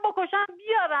بازم بکشن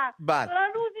بیارن.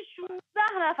 دارن روزی 16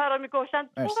 نفر رو میکشن.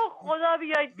 تو خدا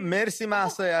بیاید بیرون. مرسی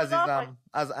مهسا عزیزم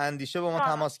از اندیشه با ما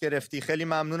تماس گرفتی، خیلی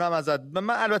ممنونم ازت. من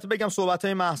البته بگم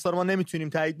صحبت‌های مهسا رو ما نمیتونیم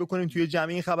تایید بکنیم، توی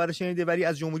جمعی این خبر شنیده، ولی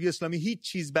از جمهوری اسلامی هیچ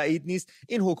چیز بعید نیست.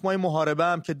 این حکمای محاربه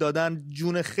هم که دادن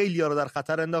جون خیلی‌ها رو در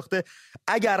خطر انداخته.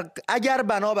 اگر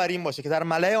بنابراین باشه که در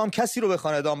ملأ عام کسی رو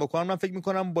بخوان اعدام بکنن، من فکر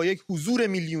می‌کنم با یک حضور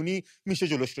میلیونی میشه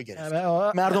جلوش رو گرفت.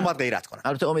 مردم باید غیرت کنن.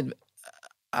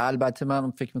 البته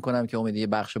من فکر میکنم که امید یه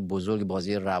بخش بزرگ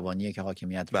بازی روانیه که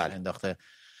حاکمیت انداخته.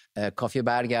 کافیه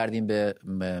برگردیم به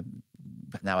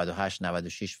 98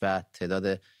 96 و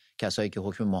تعداد کسایی که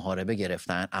حکم محاربه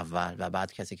گرفتن اول و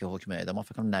بعد کسی که حکم اعدام. ما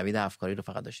فکر کنم نوید افکاری رو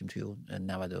فقط داشتیم توی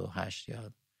 98 یا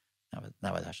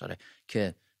 98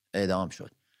 که اعدام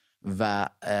شد و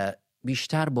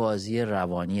بیشتر بازی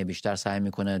روانیه، بیشتر سعی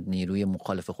میکنه نیروی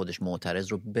مخالف خودش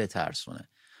معترض رو بترسونه.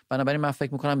 بنابراین من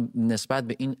فکر میکنم نسبت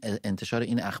به این انتشار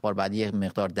این اخبار بعد یه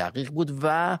مقدار دقیق بود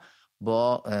و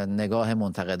با نگاه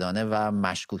منتقدانه و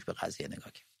مشکوک به قضیه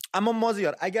نگاه کرد. اما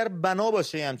مازیار اگر بنا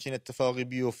باشه همچین اتفاقی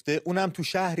بیفته، اونم تو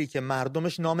شهری که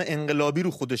مردمش نام انقلابی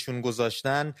رو خودشون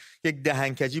گذاشتن، یک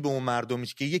دهنکجی به اون مردم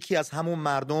میشه که یکی از همون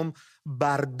مردم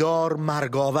بردار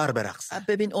مرگاور برقصه.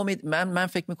 ببین امید، من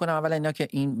فکر میکنم اولا اینا که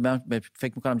من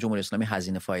فکر میکنم جمهوری اسلامی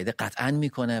هزینه فایده قطعا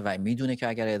میکنه و میدونه که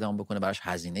اگر اعدام بکنه براش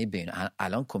هزینه بین.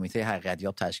 الان کمیته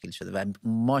حقیقتیاب تشکیل شده و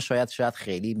ما شاید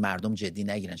خیلی مردم جدی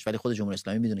نگیرنش، ولی خود جمهوری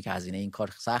اسلامی میدونه که هزینه این کار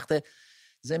سخته.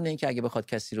 ضمن اینکه اگه بخواد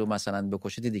کسی رو مثلا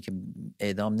بکشه، دیدی که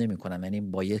اعدام نمیکنن، یعنی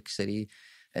با یک سری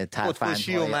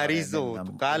خودکشی و مریض و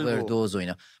قلب و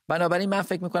اینا. بنابراین من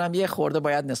فکر میکنم یه خورده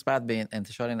باید نسبت به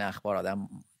انتشار این اخبار آدم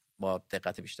با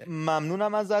دقت بیشتری.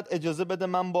 ممنونم ازت. اجازه بده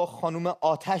من با خانم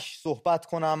آتش صحبت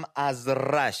کنم از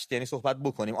رشت، یعنی صحبت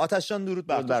بکنیم. آتش جان درود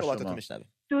بر تو، صحبتتون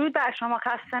میشنویم. درود بر شما،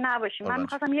 خسته نباشید. من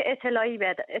می‌خواستم یه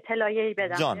اطلاعیه‌ای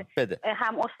بدم. جان بده.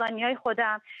 هم استانیای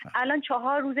خودم الان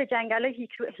 4 روز جنگل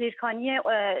هیرکانی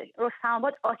رستم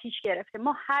آباد آتیش گرفته.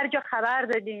 ما هر جا خبر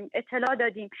دادیم، اطلاع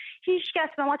دادیم، هیچ کس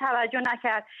به ما توجه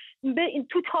نکرد.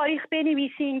 تو تاریخ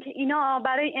بنویسین که اینا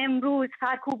برای امروز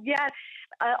سرکوبگر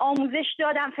آموزش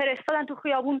دادن، فرستادن تو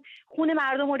خیابون، خون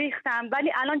مردم رو ریختن،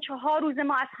 ولی الان 4 روز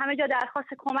ما از همه جا درخواست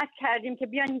کمک کردیم که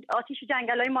بیان آتیش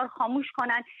جنگل‌های ما رو خاموش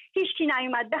کنن. هیچ کی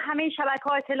نیومد. به همه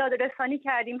شبکه‌ها اطلاع رسانی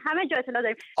کردیم، همه جا اطلاع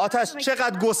داریم. آتش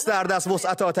چقدر گسترده است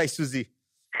وسعت آتش سوزی؟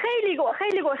 خیلی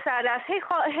گسترده است.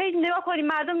 هی نگاه کنیم،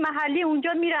 مردم محلی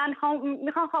اونجا میرن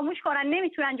میخوان خاموش کنن،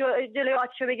 نمیتونن جلوی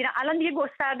آتیشو بگیرن. الان دیگه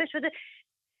گسترده شده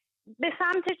به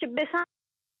سمت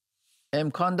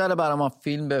امکان داره برای ما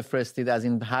فیلم بفرستید از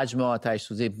این حجم آتش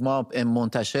سوزی؟ ما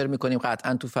منتشر میکنیم،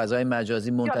 قطعا تو فضای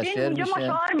مجازی منتشر میشه. ما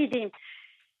شعار میدیم،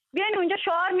 بیاین اونجا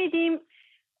شعار میدیم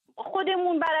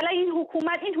خودمون بر علیه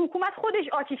این حکومت خودش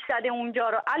آتش زده اونجا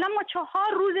رو. الان ما 4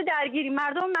 روز درگیری،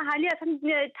 مردم محلی اصلا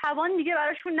توان دیگه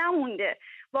براشون نمونده،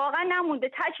 واقعا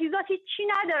نمونده. تجهیزات هیچی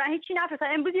ندارن، هیچی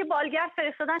نفرستادن. امروز یه بالگرد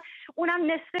فرستادن،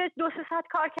 اونم نصف 2-3 ساعت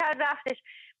کار کرد رفتش.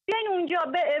 بیاین اونجا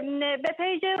به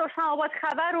پیج رستم آباد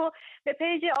خبر رو به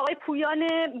پیج آقای پویان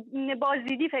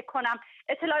بازدیدی فکر کنم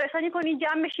اطلاع رسانی کنین،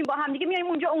 جمع بشیم با هم دیگه، میایم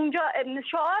اونجا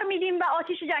شعار میدیم و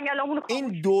آتش جنگلامون رو خاموش.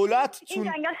 این دولت این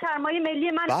جنگل سرمایه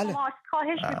ملی من شماست.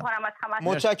 خواهش میکنم از همه.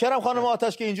 متشکرم خانم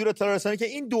آتش که اینجور اطلاع رسانی که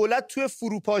این دولت توی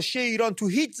فروپاشی ایران تو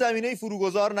هیچ زمینه‌ای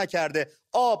فروگذار نکرده.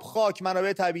 آب، خاک،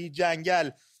 منابع طبیعی، جنگل،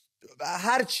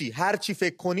 هر چی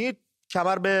فکر کنید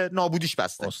کمر به نابودیش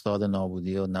بسته. استاد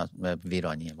نابودی و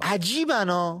ویرانیه.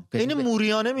 عجیبنا، این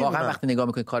موریانه میمونه. واقعا وقتی نگاه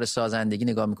میکنی کار سازندگی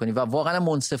نگاه میکنی و واقعا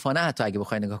منصفانه حتی اگه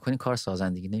بخوای نگاه کنی کار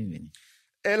سازندگی نمیبینی.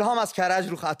 الهام از کرج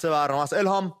رو خط برنامه است.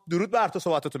 الهام درود بر تو،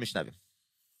 صحبتاتو میشنویم.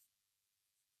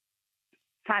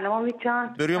 سلام امید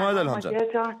جان. بریم الهام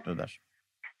جان.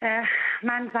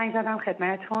 من زنگ زدم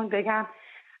خدمتتون بگم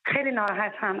خیلی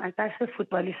ناراحتم از دست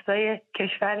فوتبالیستای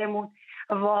کشورمون.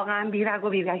 واقعا بیرگ و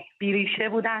بیریشه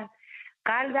بودن.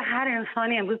 قلب هر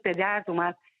انسانی امروز به درد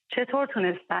اومد. چطور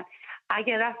تونستن؟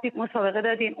 اگه رفتید مسابقه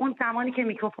دادین اون زمانی که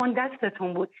میکروفون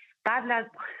دستتون بود قبل از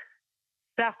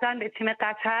رفتن به تیم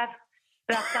قطر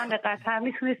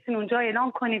میتونستین اونجا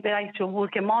اعلام کنید به رئیس جمهور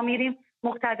که ما میریم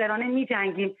مقتدرانه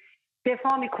میجنگیم،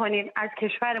 دفاع میکنین از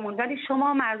کشورمون، ولی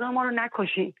شما مردم ما رو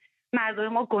نکشین. مردم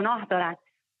ما گناه دارن.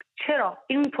 چرا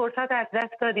این فرصت از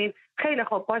دست دادین؟ خیلی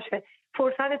خوب باشه.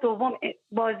 فرصت دوم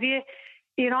بازی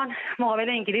ایران مقابل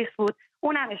انگلیس بود،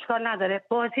 اونم اشکال نداره.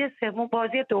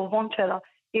 بازی دوم چرا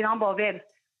ایران با ولز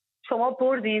شما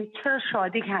بردین، چرا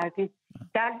شادی کردین؟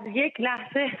 در یک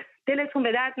لحظه دلتون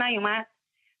به درد نیومد؟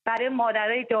 برای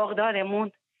مادرای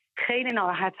داغدارمون خیلی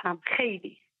ناراحتم.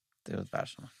 خیلی درود بر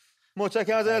شما.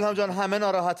 متشکرم از الهام جان. همه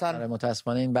ناراحتن.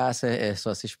 متاسفانه این بحث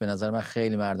احساسیش به نظر من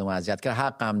خیلی مردم اذیت کرد.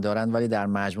 حقم دارن، ولی در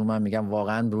مجموع من میگم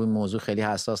واقعا روی موضوع خیلی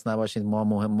حساس نباشید.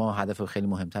 ما هدف خیلی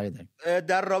مهمتری داریم.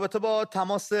 در رابطه با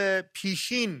تماس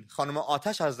پیشین خانم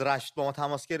آتش از رشت با ما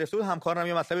تماس گرفته بود. همکارم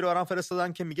یه مطلبی رو برام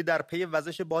فرستادن که میگه در پی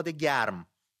وزش باد گرم،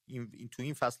 این تو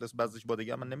این فصل وزش باد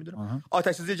گرم من نمیدونم،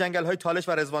 آتش‌سوزی جنگل‌های تالش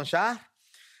و رضوان شهر،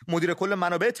 مدیر کل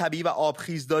منابع طبیعی و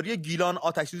آبخیزداری گیلان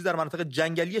آتش‌سوزی در مناطق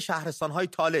جنگلی شهرستان‌های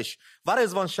تالش و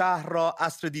رضوان شهر را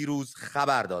عصر دیروز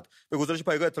خبر داد. به گزارش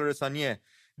پایگاه اطلاع رسانی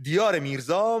دیار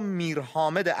میرزا، میر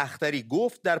حامد اختری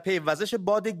گفت در پی وزش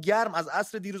باد گرم از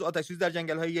عصر دیروز آتش‌سوزی در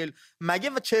جنگل‌های یل. مگه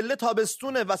و چله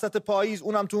تابستونه وسط پاییز،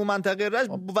 اونم تو منطقه رشت،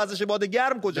 وزش باد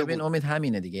گرم کجا بود؟ ببین امید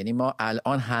همینه دیگه. یعنی ما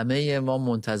الان همه ما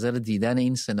منتظر دیدن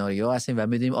این سناریو هستیم و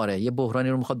می‌دونیم آره یه بحرانی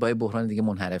رو می‌خواد با یه بحران دیگه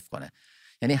منحرف کنه.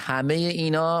 یعنی همه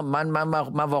اینا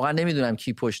من واقعا نمیدونم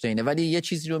کی پشت اینه، ولی یه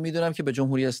چیزی رو میدونم که به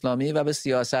جمهوری اسلامی و به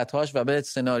سیاست‌هاش و به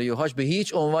سناریوهاش به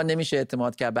هیچ عنوان نمیشه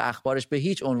اعتماد کرد، به اخبارش به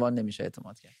هیچ عنوان نمیشه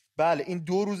اعتماد کرد. بله این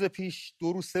 2 روز پیش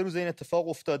 3 روز این اتفاق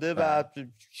افتاده و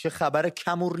چه خبر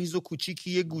کم و ریز و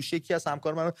کوچیکی. یه گوشه کی از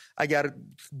همکار من اگر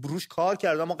بروش کار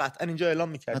کرده ما قطعا اینجا اعلام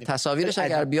می‌کردیم. تصاویرش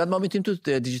اگر بیاد ما میتونیم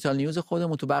تو دیجیتال نیوز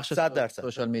خودمون تو بخش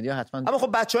سوشال میدیا حتما. اما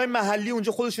خب بچهای محلی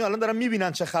اونجا خودشون الان دارن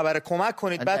میبینن چه خبره. کمک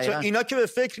کنید بچه‌ها، اینا که به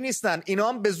فکر نیستن، اینا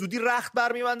هم به زودی رخت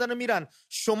برمی‌بندن و میرن.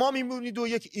 شما میمونید و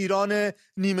یک ایران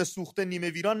نیمه سوخته نیمه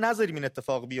ویران نذاریم این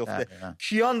اتفاق بیفته.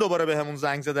 کیان دوباره بهمون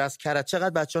زنگ زده از کرج.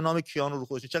 چقدر بچه‌ها نام کیان رو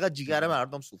خودش، چقدر جیگر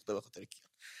مردم سوخته به خاطر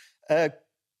کیان.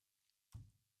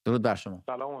 درود بر شما.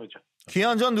 سلام امید جان.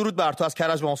 کیان جان درود بر تو. از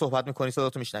کرج با ما صحبت می‌کنی،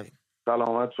 صداتو میشنویم.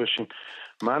 سلامت باشین.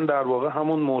 من در واقع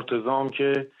همون مرتضام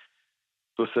که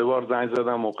 2-3 بار زنگ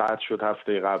زدم و قطع شد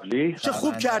هفته قبلی. چه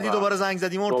خوب کردی دوباره زنگ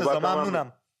زدی مرتضی،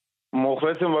 ممنونم.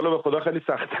 مخلصم، والا به خدا خیلی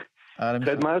سخته.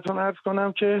 خدمتتون عرض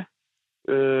کنم که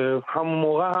همون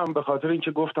موقع هم به خاطر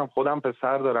اینکه گفتم خودم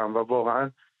پسر دارم و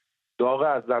واقعا داغ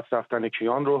از دست رفتن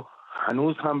کیان رو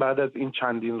هنوز هم بعد از این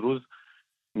چندین روز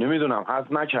نمیدونم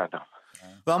هضم نکردم.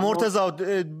 و مرتضی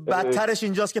بدترش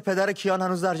اینجاست که پدر کیان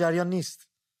هنوز در جریان نیست.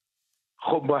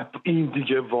 خب این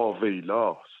دیگه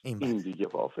واویلاست. این دیگه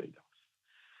واویلاست.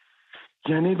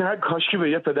 یعنی نه کاشکی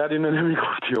به یه پدر اینو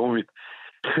نمیگفتی امید.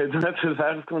 خدمت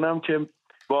عرض کنم که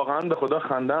واقعا به خدا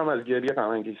خندم از گریه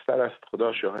غم‌انگیزتر است،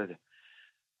 خدا شاهده.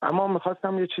 اما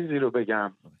میخواستم یه چیزی رو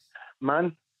بگم.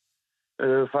 من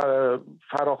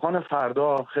فراخوان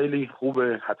فردا خیلی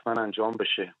خوبه، حتما انجام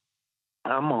بشه،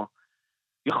 اما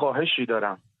یه خواهشی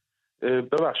دارم.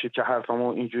 ببخشید که حرفمو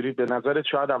اینجوری به نظرت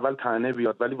شاید اول طعنه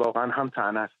بیاد، ولی واقعا هم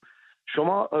طعنه است.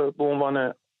 شما به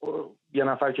عنوان یه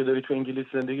نفر که داری تو انگلیس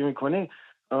زندگی میکنی،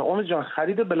 امید جان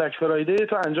خرید بلک فرایدی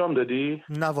تو انجام دادی؟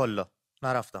 نه والا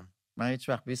نرفتم. من هیچ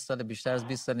وقت بیشتر از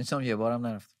 20 سال نیستم، یه بارم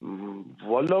نرفتم.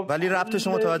 والا ولی ربط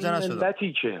شما متوجه نشدم.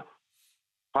 ملتی که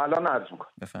الان عرض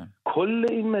میکنم بفهم. کل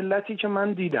این ملتی که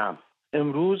من دیدم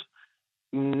امروز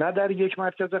نه در یک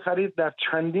مرکز خرید، در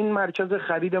چندین مرکز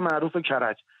خرید معروف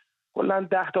کرج، کلا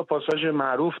 10 تا پاساژ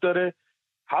معروف داره،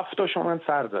 7 تاشو من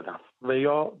سر زدم و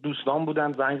یا دوستان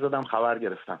بودن زنگ زدم خبر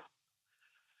گرفتم.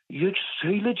 یک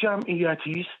سیل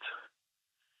جمعیتی است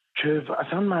که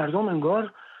اصلا مردم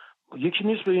انگار یکی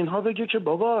نیست به اینها بگه که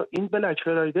بابا این بلک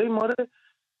فرایدی ماره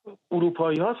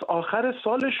اروپایی هاست، آخر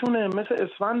سالشونه، مثل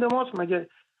اسفند ماست. مگه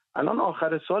الان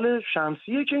آخر سال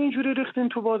شمسیه که اینجوری ریختین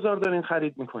تو بازار دارین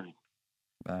خرید میکنین؟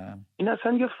 این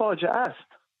اصلا یه فاجعه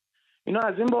است. اینا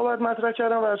از این بابت مطرح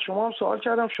کردم و از شما هم سوال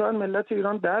کردم شاید ملت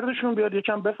ایران دردشون بیاد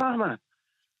یکم بفهمن.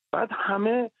 بعد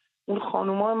همه اون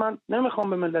خانوما، من نمیخوام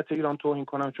به ملت ایران توهین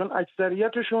کنم چون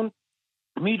اکثریتشون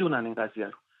میدونن این قضیه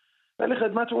رو، ولی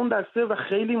خدمت اون دسته و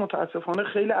خیلی متاسفانه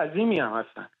خیلی عظیمی هم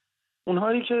هستن،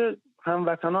 اونهایی که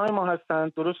هموطنای ما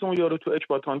هستن. درست اون یارو تو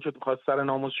اکباتان که خواست سر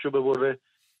ناموسشو ببره،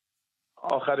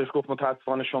 آخرش گفت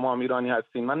متاسفانه شما هم ایرانی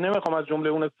هستین. من نمیخوام از جمله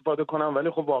اون استفاده کنم، ولی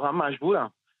خب واقعا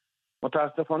مجبورم.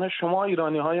 متاسفانه شما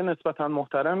ایرانی‌های نسبتاً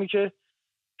محترمی که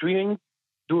توی این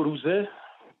 2 روزه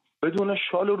بدون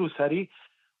شال و روسری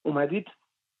اومدید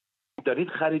دارید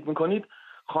خرید میکنید.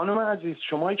 خانم عزیز،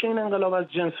 شمایی که این انقلاب از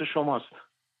جنس شماست،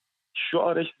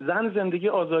 شعارش زن زندگی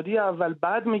آزادی اول،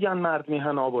 بعد میگن مرد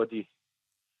میهن آبادی.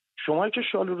 شمایی که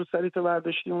شال و روسریت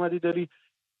برداشتی اومدی داری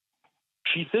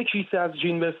کیسه از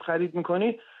جین وست خرید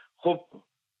میکنی، خب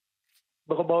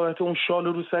بابت اون شال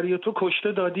و روسری تو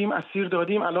کشته دادیم، اسیر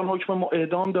دادیم، الان حکم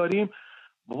اعدام داریم.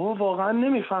 بابا واقعا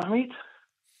نمیفهمید؟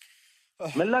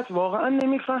 ملت واقعا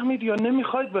نمیفهمید یا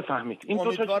نمیخواید بفهمید؟ این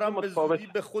دو تا چیز متفاوته.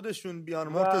 به خودشون بیان.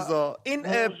 مرتضی این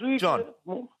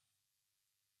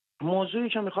موضوعی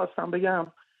که میخواستم بگم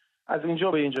از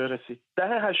اینجا به اینجا رسید.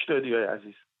 دهه 80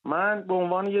 عزیز، من به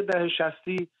عنوان یه دهه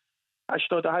 60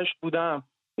 88 بودم،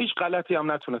 هیچ غلطی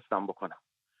هم نتونستم بکنم،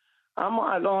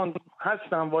 اما الان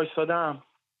هستم وایسادم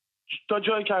تا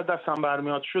جایی که دستم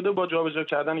برمیاد شده با جابجا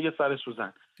کردن یه سر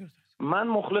سوزن. من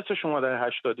مخلص شما دهه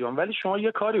 80 ام، ولی شما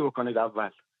یه کاری بکنید. اول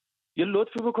یه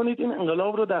لطفی بکنید این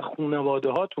انقلاب رو در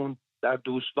خانواده هاتون، در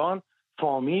دوستان،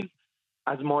 فامیل،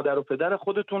 از مادر و پدر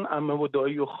خودتون، عمه و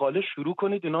دایی و خاله شروع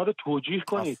کنید، اینا رو توجیه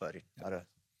کنید. آره.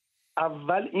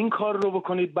 اول این کار رو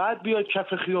بکنید، بعد بیاید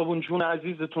کف خیابون جون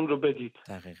عزیزتون رو بدید.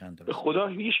 دقیقاً درست. به خدا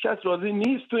هیچ کس راضی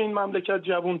نیست تو این مملکت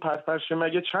جوون پرپرشه.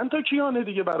 مگه چند تا کیانه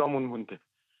دیگه برامون مونده؟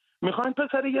 میخواین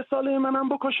پسر 1 ساله منم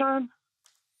بکشن؟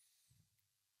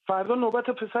 فردا نوبت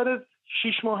پسر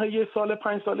 6 ماهه، 1 سال،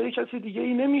 5 ساله کسی دیگه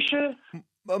ای نمیشه؟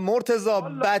 مرتضی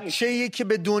بچه‌ای که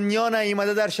به دنیا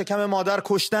نیامده در شکم مادر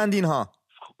کشتند اینها.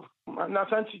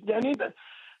 مثلا یعنی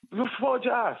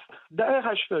فاجعه است. دهه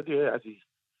 80 عزیز،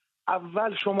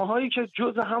 اول شماهایی که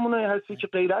جز همونایی هستی که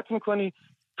غیرت میکنی،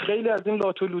 خیلی از این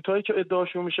لات و لوتایی که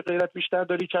ادعاشون میشه غیرت بیشتر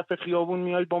داری، کف خیابون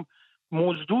میای با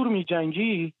مزدور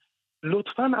میجنگی،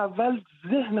 لطفاً اول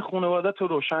ذهن خانوادت رو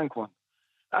روشن کن.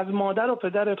 از مادر و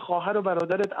پدرت، خواهر و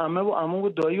برادرت، عمه و عمو و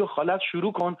دایی و خالت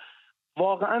شروع کن.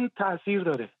 واقعاً تاثیر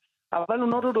داره. اول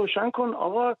اونا رو روشن کن.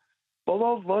 آقا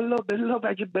بابا والا بلا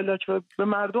بگی بلاک به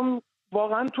مردم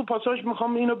واقعاً تو پاساژ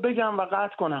میخوام اینو بگم و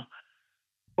قطع کنم.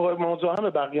 موضوع همه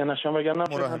بقیه نشم وگرنه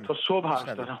تا صبح حرف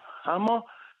دارم. اما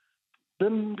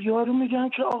به یارو میگن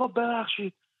که آقا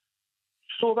ببخشید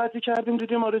صحبتی کردیم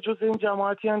دیدیم آره جز این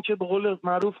جماعتی هن که به قول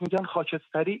معروف میگن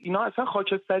خاکستری. اینا اصلا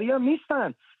خاکستری هم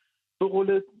نیستن. به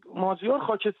قول مازیار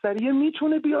خاکستری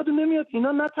میتونه بیاد و نمیاد.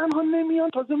 اینا نه تنها نمیان،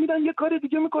 تازه میرن یه کار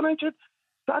دیگه میکنن که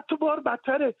 100 تا بار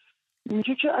بدتره.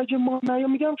 میگه که اگه ما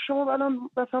میگم شما الان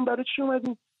مثلا برای چی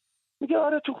اومدین؟ میگه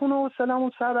آره تو خونه و سلام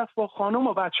و سر رفت با خانم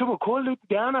و بچه با کل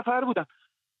 10 نفر بودن.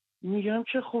 میگم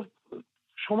که خب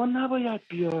شما نباید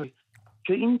بیای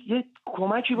که این یه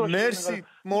کمکی باشه. مرسی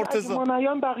مرتضی. ما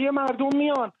نیان بقیه مردم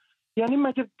میان. یعنی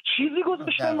مگه چیزی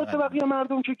گذاشتن واسه بقیه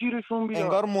مردم که گیرشون بیاد؟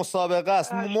 انگار مسابقه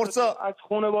است. مرتضی از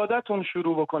خانواده‌تون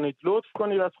شروع بکنید. لطف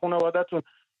کنید از خانواده‌تون.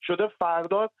 شده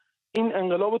فردا این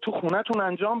انقلابو تو خونه‌تون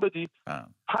انجام بدید.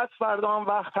 پس فردا هم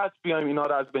وقت هست بیایم اینا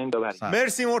رو از بین ببریم.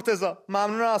 مرسی مرتضی،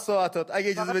 ممنون از صحبتات. اگه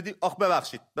اجازه بدی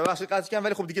ببخشید قطع کردم،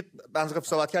 ولی خب دیگه بنز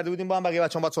صحبت کرده بودیم با هم، بقیه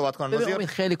بچه‌ها باید صحبت کنن.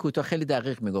 خیلی کوتاه خیلی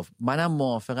دقیق میگفت. منم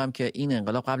موافقم که این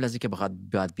انقلاب قبل از اینکه بخواد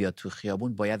بیاد تو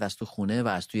خیابون باید از تو خونه و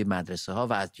از توی مدرسه ها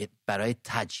و از برای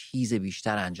تجهیز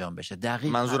بیشتر انجام بشه.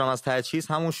 دقیق منظورم از تجهیز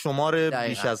همون شمار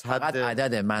بیش از حد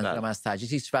عدد. منظورم از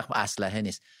تجهیز هیچ وقت اسلحه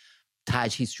نیست.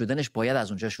 تجهیز شدنش باید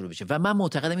از اونجا شروع بشه و من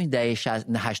معتقدم این دهه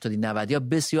 80 90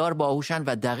 بسیار باهوشن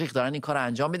و دقیق دارن این کارو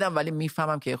انجام میدن، ولی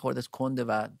میفهمم که خورده کنده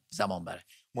و زمان بره.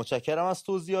 متشکرم از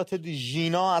توضیحات.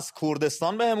 ژینا از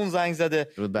کردستان بهمون زنگ زده.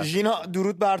 ژینا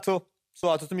درود بر تو،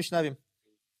 صحبتاتو میشنویم.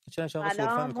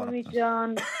 سلام امید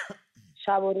جان،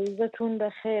 شب و روزتون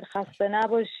بخیر، خسته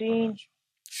نباشین.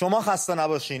 شما خسته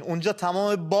نباشین. اونجا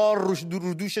تمام بار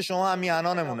رو دوش شما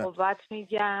همیهنانمونه. قوت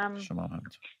میگم. شما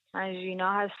همینطور. من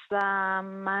ژینا هستم.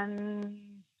 من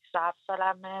 7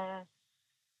 سالمه.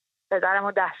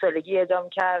 پدرمو 10 سالگی اعدام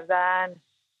کردن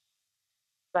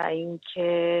و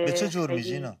اینکه به چه جرمی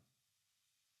ژینا؟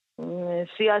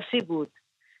 سیاسی بود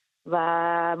و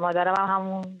مادرم هم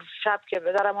همون شب که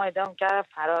پدرمو اعدام کرد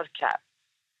فرار کرد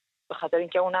به خاطر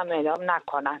اینکه اونم اعدام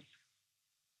نکنن.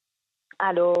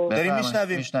 الو داریم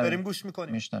میشنویم، داریم گوش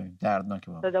میکنیم. میشنویم.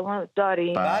 دردناکه بابا. صدامو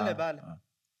داریم؟ بله.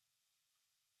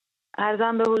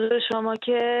 عرضم به حضور شما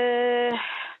که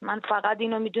من فقط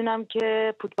اینو میدونم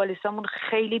که فوتبالیستامون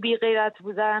خیلی بی غیرت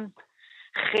بودن،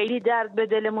 خیلی درد به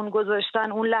دلمون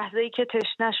گذاشتن. اون لحظه‌ای که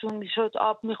تشنه‌شون میشد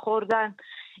آب میخوردن،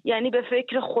 یعنی به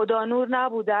فکر خدا نور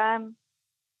نبودن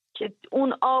که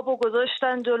اون آبو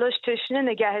گذاشتن جلوش، تشنه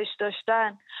نگهش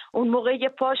داشتن. اون موقع یه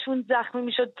پاشون زخمی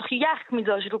میشد یخ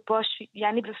میذاشت رو پاش.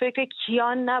 یعنی به فکر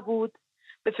کیان نبود،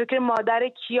 به فکر مادر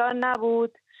کیان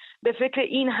نبود، به فکر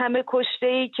این همه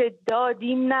کشته‌ای که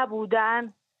دادیم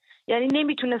نبودن. یعنی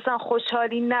نمیتونستن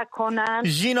خوشحالی نکنن.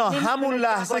 ژینا همون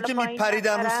لحظه که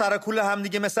میپریدن رو سر کوله هم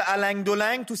دیگه مثل النگ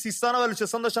دلنگ تو سیستان و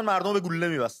بلوچستان داشتن مردم به گلوله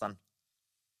میبستن.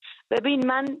 ببین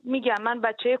من میگم من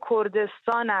بچه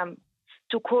کردستانم،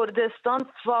 تو کردستان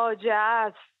فاجعه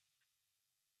است.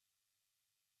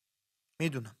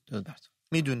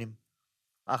 میدونیم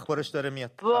اخبارش داره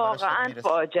میاد، واقعا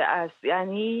فاجعه است.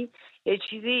 یعنی یه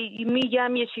چیزی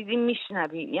میگم یه چیزی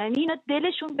میشنویم، یعنی اینا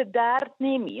دلشون به درد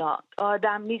نمیاد،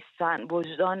 آدم نیستن،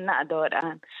 وجدان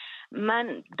ندارن.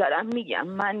 من دارم میگم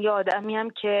من یه آدمیم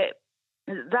که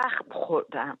زخم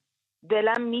خوردم،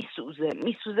 دلم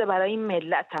میسوزه برای این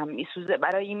ملتم، میسوزه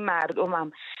برای این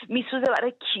مردمم، میسوزه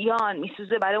برای کیان،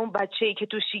 میسوزه برای اون بچه‌ای که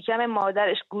تو شکم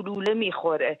مادرش گلوله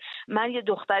میخوره. من یه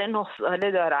دختر 9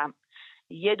 ساله دارم،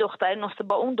 یه دختر 9 ساله،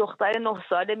 با اون دختر 9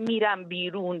 ساله میرم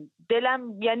بیرون،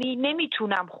 دلم یعنی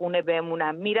نمیتونم خونه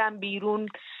بمونم، میرم بیرون،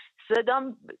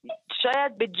 صدام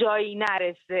شاید به جایی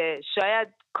نرسه، شاید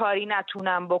کاری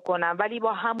نتونم بکنم، ولی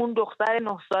با همون دختر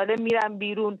 9 ساله میرم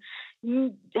بیرون،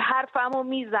 حرفمو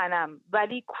میزنم،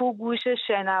 ولی کو گوش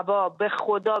شنوا. به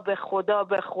خدا به خدا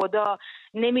به خدا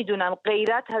نمیدونم،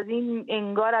 غیرت از این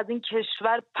انگار از این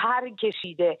کشور پر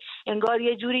کشیده، انگار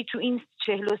یه جوری تو این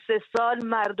 43 سال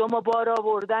مردم رو بار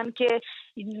آوردن که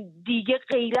دیگه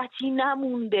غیرتی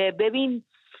نمونده. ببین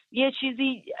یه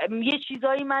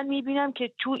چیزایی من میبینم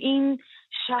که تو این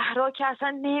شهرها که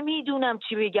اصلا نمیدونم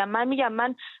چی بگم. من میگم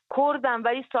من کردم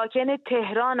ولی ساکن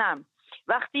تهرانم.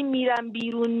 وقتی میرم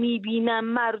بیرون میبینم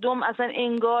مردم اصلا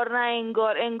انگار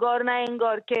نه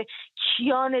انگار که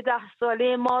کیان 10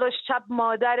 ساله ما رو شب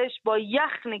مادرش با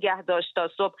یخ نگه داشت تا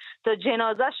صبح تا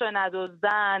جنازه‌شو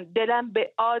ندزدن. دلم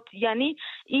به یعنی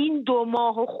این 2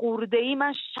 ماه خورده‌ای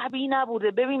من شبی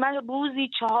نبوده. ببین من روزی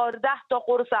 14 تا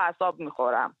قرص اعصاب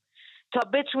میخورم تا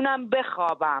بتونم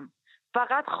بخوابم،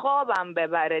 فقط خوابم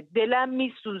ببره. دلم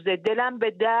میسوزه، دلم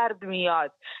به درد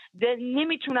میاد،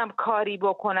 نمیتونم کاری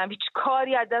بکنم، هیچ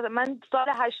کاری من سال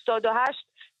 88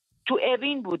 تو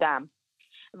اوین بودم،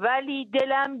 ولی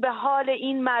دلم به حال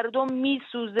این مردم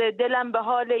میسوزه، دلم به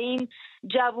حال این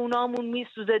جوونامون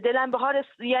میسوزه، دلم به حال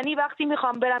یعنی وقتی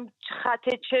میخوام برم خط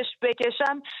چشم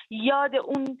بکشم یاد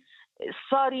اون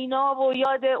سارینا و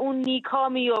یاد اون نیکا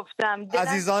میافتم،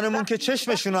 عزیزانمون که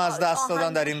چشمشون رو از دست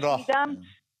دادن در این راه.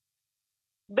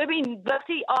 ببین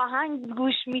وقتی آهنگ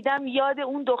گوش میدم یاد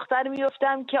اون دختر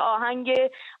میافتم که آهنگ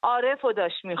عارفو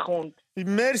داشت میخوند.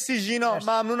 مرسی ژینا،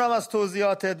 ممنونم از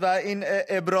توضیحاتت و این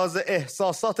ابراز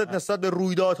احساساتت نسبت به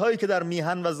رویدادهایی که در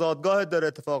میهن و زادگاهت داره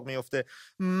اتفاق میفته.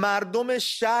 مردم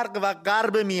شرق و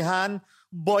غرب میهن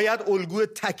باید الگوی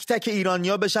تک تک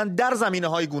ایرانیا بشن در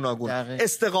زمینه‌های گوناگون.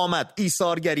 استقامت،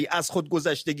 ایثارگری، از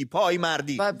خودگذشتگی،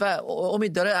 پایمردی و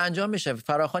امید داره انجام میشه.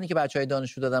 فراخوانی که بچهای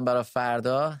دانشجو دادن برای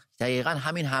فردا دقیقاً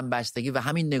همین همبستگی و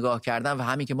همین نگاه کردن و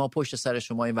همین که ما پشت سر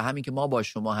شماییم و همین که ما با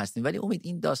شما هستیم. ولی امید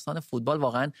این داستان فوتبال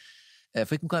واقعاً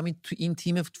فکر می‌کنم این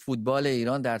تیم فوتبال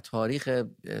ایران در تاریخ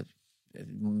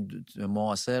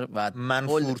معاصر و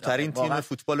منفورترین تیم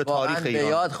فوتبال تاریخ ایران به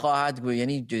یاد خواهد بود،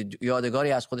 یعنی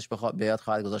یادگاری از خودش به یاد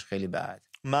خواهد گذاشت خیلی بعد.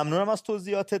 ممنونم از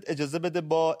توضیحاتت. اجازه بده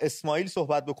با اسماعیل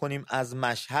صحبت بکنیم از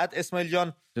مشهد. اسماعیل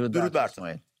جان درود بر تو.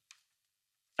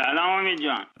 سلام امید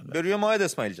جان. به روی ماهت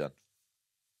اسماعیل جان.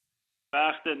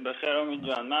 وقتت بخیر امید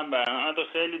جان. من برنامه تو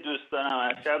خیلی دوست دارم،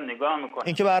 از شب نگاه میکنم.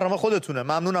 این که برنامه خودتونه.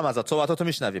 ممنونم ازت. صحبتاتو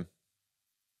میشنویم.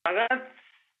 فقط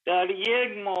در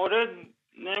یک مورد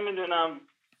نمیدونم،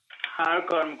 هر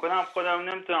کار میکنم خودم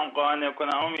نمیتونم قانع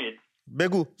کنم. امید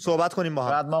بگو صحبت کنیم با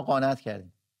هم. بعد ما قانعت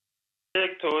کردیم.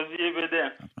 یک توضیح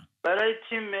بده. برای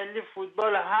تیم ملی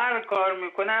فوتبال هر کار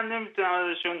میکنم نمیتونم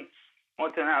ازشون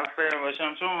متنفر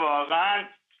باشم، چون واقعا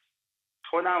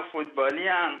خودم فوتبالی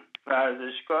ام،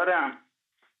 ورزشکارم،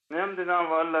 نمیدونم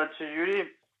والا چجوری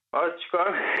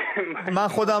من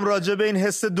خودم راجع به این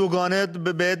حس دوگانه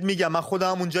بهت میگم. من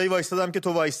خودم اونجایی وایستادم که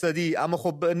تو وایستادی، اما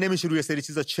خب نمیشه روی سری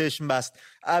چیزا چشم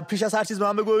بست. پیش از هر چیز به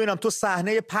من بگو ببینم، تو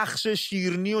صحنه پخش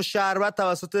شیرینی و شربت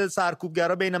توسط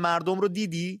سرکوبگرا بین مردم رو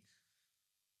دیدی؟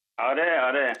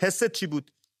 آره. حست چی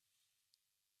بود؟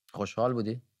 خوشحال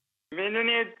بودی؟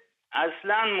 میدونید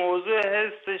اصلا موضوع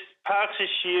حس پخش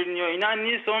شیرینی و اینا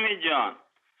نیست امید جان.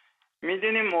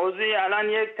 میدونی موضوعی الان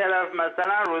یک طرف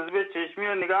مثلا روزبه چشمی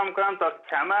رو نگاه میکنم تا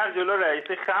کمر جلو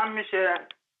رئیسی خم میشه،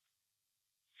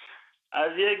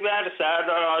 از یک بر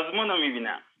سردار آزمون رو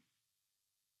میبینم.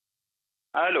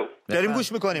 الو داریم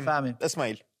گوش میکنیم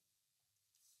اسماعیل.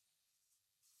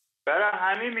 برای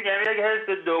همین میگم یک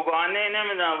حس دوگانه،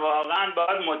 نمیدونم واقعا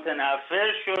باید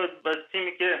متنفر شد با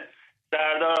تیمی که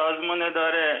سردار آزمون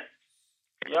داره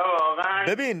یا واقعا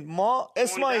ببین ما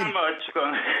اسماعیل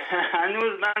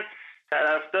هنوز من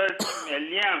طرفدار تیم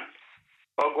ملیم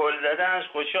با گل زدنش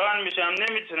خوشحال میشم،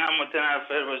 نمیتونم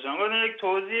متنفر باشم. گفتم یک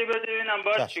توضیح بده ببینم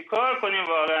باید چیکار کنیم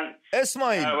واقعا.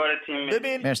 اسماعیل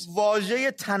ببین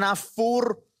واژه تنفر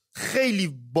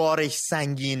خیلی بارش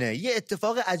سنگینه، یه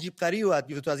اتفاق عجیب غریبی باید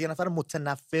بیفته تو از یه نفر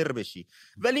متنفر بشی،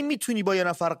 ولی میتونی با یه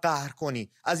نفر قهر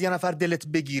کنی، از یه نفر دلت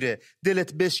بگیره،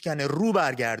 دلت بشکنه، رو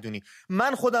برگردونی.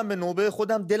 من خودم به نوبه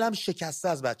خودم دلم شکسته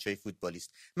از بچهای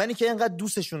فوتبالیست. منی که اینقدر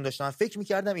دوستشون داشتم فکر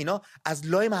میکردم اینا از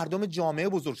لای مردم جامعه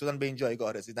بزرگ شدن به این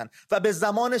جایگاه رسیدن و به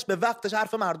زمانش به وقتش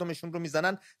حرف مردمشون رو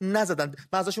میزنن نزدن.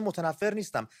 من ازشون متنفر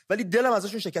نیستم ولی دلم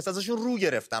ازشون شکسته، ازشون رو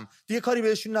گرفتم، دیگه کاری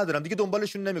بهشون ندارم، دیگه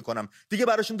دنبالشون نمیکنم، دیگه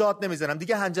براشون داد نمیزنم،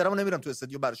 دیگه هنجرمو نمیرم تو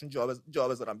استادیو براشون جا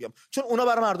بذارم بیام، چون اونا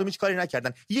برای مردم هیچ کاری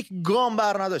نکردن، یک گام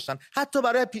بر نداشتن، حتی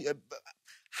برای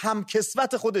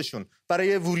همکسوت خودشون،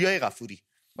 برای وریای غفوری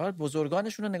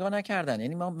بزرگانشون رو نگاه نکردن.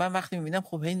 یعنی من وقتی میبینم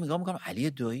خب این نگاه میکنم علی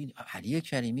دایی، علی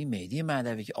کریمی، مهدی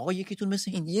مهدوی که آقا یکیتون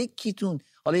مثل این، یکیتون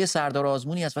حالا یه سردار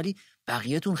آزمونی هست ولی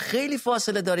بقیه‌تون خیلی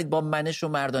فاصله دارید با منش و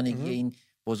مردانگی این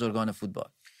بزرگان فوتبال.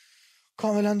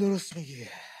 کاملا درست میگی.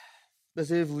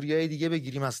 بذار وریای دیگه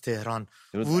بگیریم از تهران.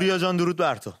 وریا جان درود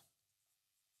بر تو.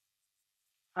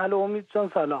 الو امید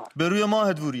جان سلام. به روی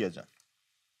ماهت وریا جان.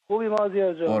 خوبی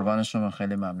مازیار جان؟ قربان شما،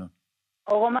 خیلی ممنون.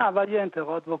 آقا من اول یه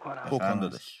انتقاد بکنم. بکن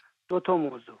داداش. 2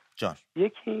 موضوع. جان.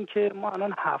 یکی این که ما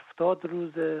الان 70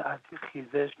 روز از این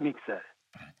خیزش میگذره.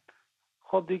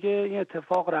 خب دیگه این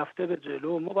اتفاق رفته به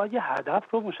جلو، ما باید یه هدف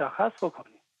رو مشخص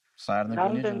بکنیم.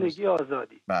 سرنگونی زندگی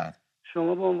آزادی. بله.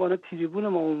 شما به عنوان تریبون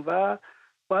ما اونور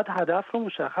باید هدف رو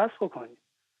مشخص بکنیم.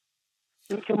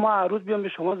 این که ما هر روز بیام به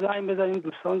شما زنگ بزنیم،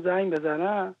 دوستان زنگ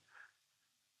بزنن،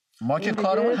 ما که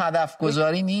کارمون هدف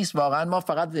گذاری نیست واقعا، ما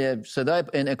فقط صدای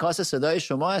انعکاس صدای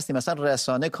شما هستیم. مثلا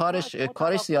رسانه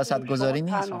کارش سیاست گذاری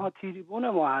نیست. تنها تریبون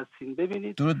ما هستیم.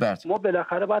 ببینید درود برت. ما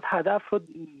بالاخره باید هدف رو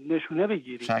نشونه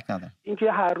بگیریم. شک ندارم.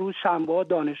 اینکه هر روز شنبه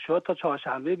دانشجوها تا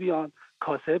چهارشنبه بیان،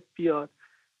 کاسب بیاد،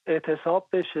 اعتصاب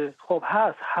بشه، خب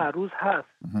هست، هر روز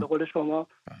هست. به قول شما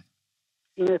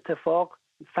این اتفاق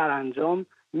سرانجام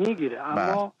میگیره،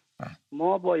 اما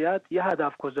ما باید یه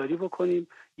هدف گذاری بکنیم،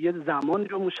 یه زمان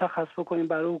رو مشخص بکنیم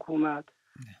برای حکومت،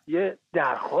 یه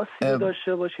درخواستی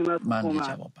داشته باشیم از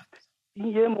حکومت. این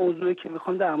یه موضوعی که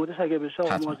میخوام در موردش اگه بشه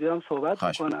آقا مازیارم صحبت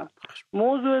بکنم.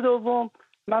 موضوع دوم،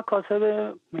 من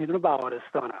کاسب میدون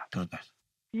بهارستانم.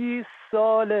 20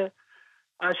 سال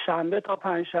از شنبه تا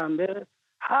پنجشنبه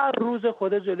هر روز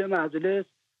خود جلوی مجلس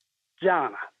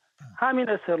جمع، همین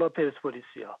اصطلاح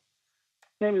پرسپولیسیا،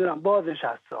 نمیدونم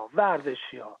بازنشستا،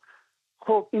 ورزشیا.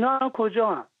 خب اینا هم کجا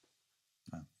هم؟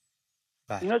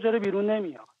 اینا چرا بیرون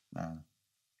نمیان؟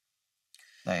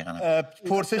 دقیقاً.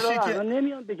 پرسشی که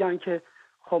نمیان بگن که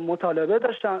خب مطالبه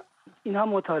داشتن، این هم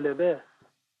مطالبه،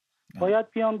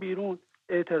 باید بیان بیرون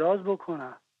اعتراض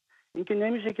بکنن. این که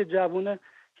نمیشه که جوون 17-18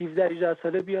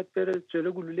 ساله بیاد بره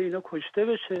جلو گلوله اینا کشته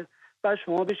بشه، بعد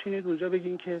شما بشینید اونجا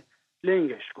بگین که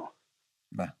لنگش کن.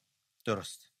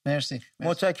 درست. مرسی.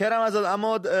 متشکرم ازت.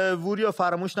 اما وریا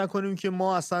فراموش نکنیم که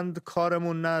ما اصلا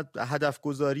کارمون نه هدف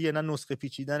گذاریه، نه نسخه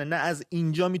پیچیدنه، نه از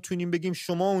اینجا میتونیم بگیم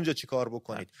شما اونجا چی کار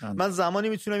بکنید. من زمانی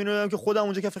میتونم اینو بگم که خودم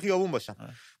اونجا کف خیابون باشم.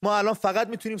 ما الان فقط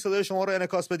میتونیم صدای شما رو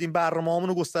انعکاس بدیم، برنامه‌مون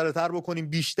رو گسترده‌تر بکنیم،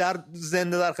 بیشتر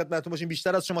زنده در خدمتتون باشیم،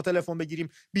 بیشتر از شما تلفن بگیریم،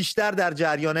 بیشتر در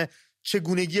جریان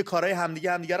چگونگی کارهای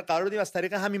همدیگه رو قرار بدیم. از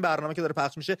طریق همین برنامه که داره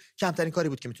پخش میشه کمترین کاری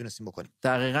بود که میتونستیم بکنیم.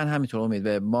 دقیقاً همینطور. امید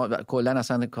ما کلا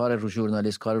اصلا کار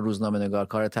ژورنالیست، کار روزنامه‌نگار،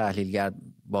 کار تحلیلگر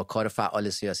با کار فعال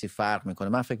سیاسی فرق میکنه.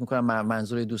 من فکر میکنم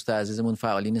منظور دوست عزیزمون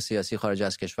فعالین سیاسی خارج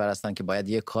از کشور هستن که باید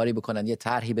یه کاری بکنن، یه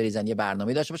طرحی بریزن، یه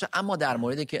برنامه‌ای داشته باشن، اما در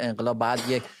موردی که انقلاب بعد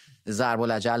یک ضرب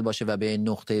الاجل باشه و به این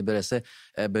نقطه برسه،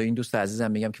 به این دوست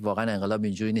عزیزم میگم که واقعا انقلاب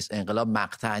اینجوری نیست. انقلاب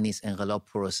مقطع نیست، انقلاب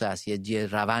پروسه است، یه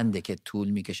رونده که طول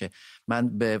میکشه.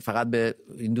 من فقط به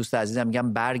این دوست عزیزم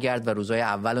میگم برگرد و روزهای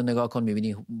اولو نگاه کن،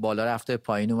 میبینی بالا رفته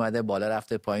پایین اومده، بالا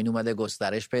رفته پایین اومده،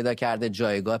 گسترش پیدا کرده،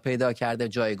 جایگاه پیدا کرده،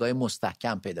 جایگاه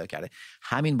مستحکم پیدا کرده.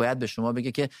 همین باید به شما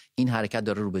بگه که این حرکت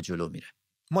داره رو به جلو میره.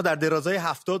 ما در درازای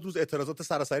 70 روز اعتراضات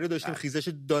سراسری رو داشتیم، خیزش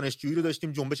دانشجویی رو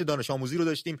داشتیم، جنبش دانش آموزی رو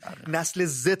داشتیم، نسل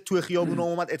زد تو خیابونا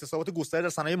اومد، اعتصابات گسترده در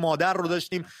صنایع مادر رو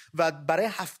داشتیم و برای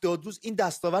 70 روز این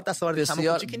دستاورد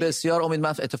بسیار امید. من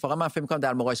اتفاقا من فکر می‌کنم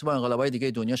در مقایسه با انقلاب‌های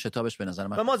دیگه دنیا شتابش به نظر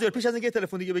من. و مازیار پیش از اینکه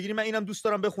تلفن دیگه بگیریم، من اینم دوست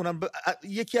دارم بخونم.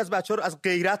 یکی از بچه‌ها رو از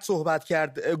غیرت صحبت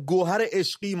کرد. گوهر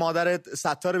عشقی، مادر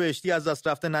ستار بهشتی از دست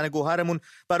رفته، ننه گوهرمون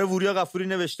برای وریا غفوری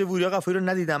نوشته: وریا غفوری رو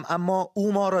ندیدم اما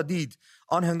او ما را دید.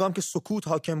 آن هنگام که سکوت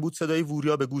حاکم بود صدای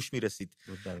وریا به گوش میرسید.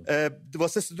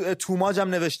 واسه توماج هم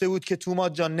نوشته بود که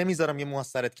توماج جان نمیذارم یه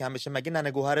موثرت کم بشه، مگه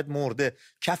ننه گوهرت مرده،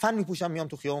 کفن میپوشم میام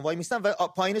تو خیابون وای میستم. و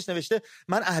پایینش نوشته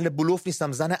من اهل بلوف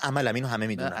نیستم، زن عملم، اینو همه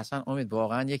میدونن. اصلا امید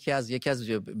واقعا یکی از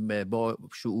با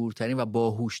شعورترین و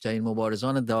باهوشترین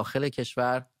مبارزان داخل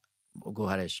کشور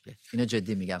گوهر عشقی. اینو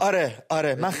جدی میگم.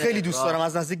 آره من خیلی دوست دارم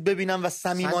از نزدیک ببینم و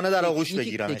صمیمانه در آغوش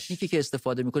بگیرمش. تکنیکی که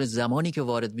استفاده میکنه، زمانی که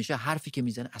وارد میشه، حرفی که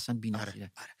میزنه اصلا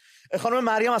بی‌نظیره. خانم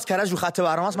مریم از کرج رو خط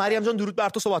برنامه است. مریم جان درود بر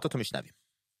تو، صحبتاتو میشنویم.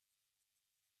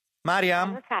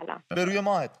 مریم سلام. به روی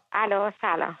ماهت. الو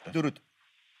سلام. درود.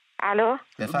 الو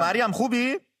مریم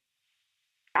خوبی؟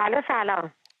 الو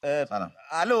سلام.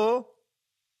 الو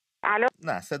الو.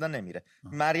 نه صدا نمیره.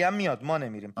 مریم میاد ما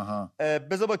نمیریم.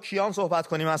 بذار با کیان صحبت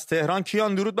کنیم از تهران.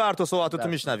 کیان درود بر تو، صحبتاتو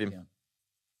میشنویم.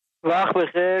 وقت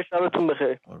بخیر، شبتون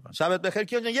بخیر. شبت بخیر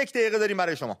کیان جان. 1 دقیقه داریم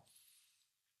برای شما.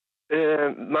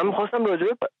 من میخواستم راجع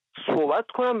به صحبت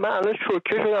کنم. من الان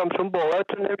شوکه شدم چون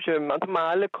باورتون نمیشه من تو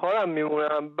محل کارم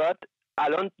میمونم، بعد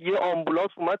الان یه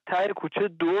آمبولانس اومد ته کوچه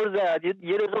دور زد، یه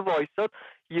دقیقه وایساد،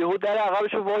 یهو در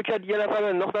عقبشو وا کرد، یه نفر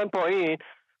انداختن پایین.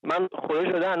 من خدا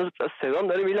شده هنوز صدام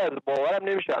داره میلرزه، باورم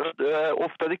نمیشه. الان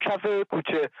افتاده کف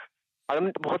کوچه،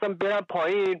 الان می‌خواستم برم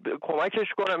پایین کمکش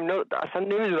کنم، اینا اصلا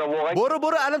نمیدونم واقعا.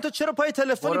 برو الان تو چرا پای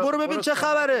تلفنی؟ برو ببین چه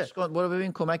خبره. برو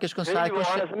ببین کمکش کن، سعی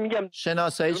کن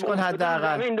شناساییش کن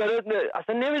حداقل. این داره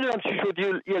اصلا نمیدونم چی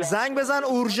شد. زنگ بزن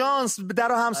اورژانس،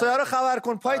 در و همسایه رو خبر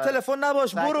کن، پای تلفن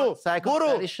نباش.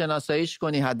 برو شناساییش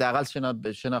کنی حداقل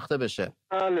شناخته بشه.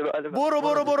 بله.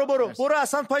 برو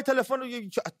اصلا پای تلفن.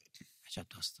 عجب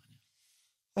داستانی.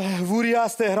 وریا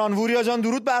از تهران. وریا جان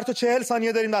درود بر تو، 40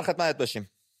 ثانیه داریم در خدمتت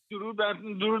باشیم. درود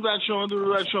بر شما،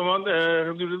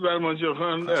 درود بر مازیار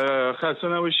خان. خسته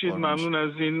نباشید. ممنون از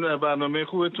این برنامه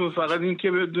خوبتون. فقط این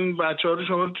که بدون بچه‌ها رو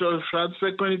شما شاید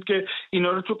فکر کنید که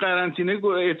اینا رو تو قرنطینه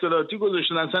اطلاعاتی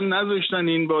گذاشتن، اصلا نذاشتن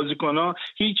این بازیکن‌ها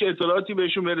هیچ اطلاعاتی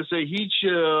بهشون برسه، هیچ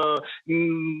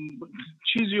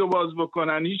چیزی رو باز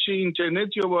بکنن، هیچ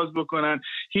اینترنتی رو باز بکنن،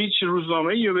 هیچ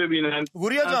روزنامه‌ای رو ببینن.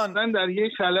 وریا جان اصلا در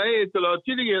یک خلأ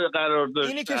اطلاعاتی دیگه قرار داشتن.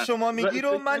 اینی که شما میگی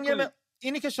رو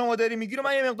اینی که شما داری میگی رو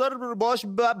من یه مقدار باهاش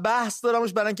بحث دارم،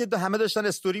 برای اینکه همه داشتن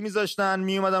استوری میذاشتن،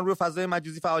 میومدن روی فضای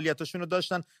مجازی فعالیتاشون رو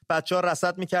داشتن، بچه‌ها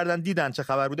رصد میکردن، دیدن چه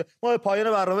خبر بوده. ما به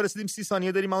پایان برنامه رسیدیم، 30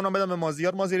 ثانیه داریم. من اونم بدم به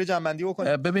مازیار جنبندی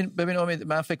بکنه. ببین امید،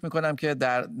 من فکر میکنم که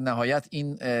در نهایت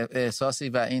این احساسی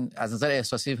و این از نظر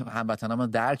احساسی هموطنامو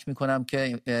درک میکنم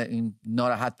که این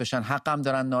ناراحت بشن، حقم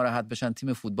دارن ناراحت بشن.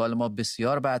 تیم فوتبال ما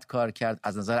بسیار بد کار کرد،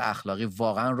 از نظر اخلاقی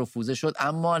واقعا رفوزه شد،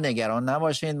 اما نگران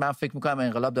نباشین. من فکر میکنم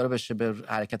انقلاب داره به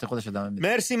حرکت خودش ادامه میده.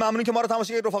 مرسی، ممنون که ما رو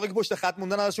تماشا کردید. رفقایی که پشت خط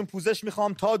موندن ازشون پوزش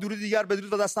میخوام. تا درود دیگر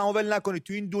بدرود و دست هم ول نکنید.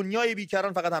 تو این دنیای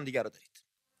بیکران فقط همدیگه رو دارید.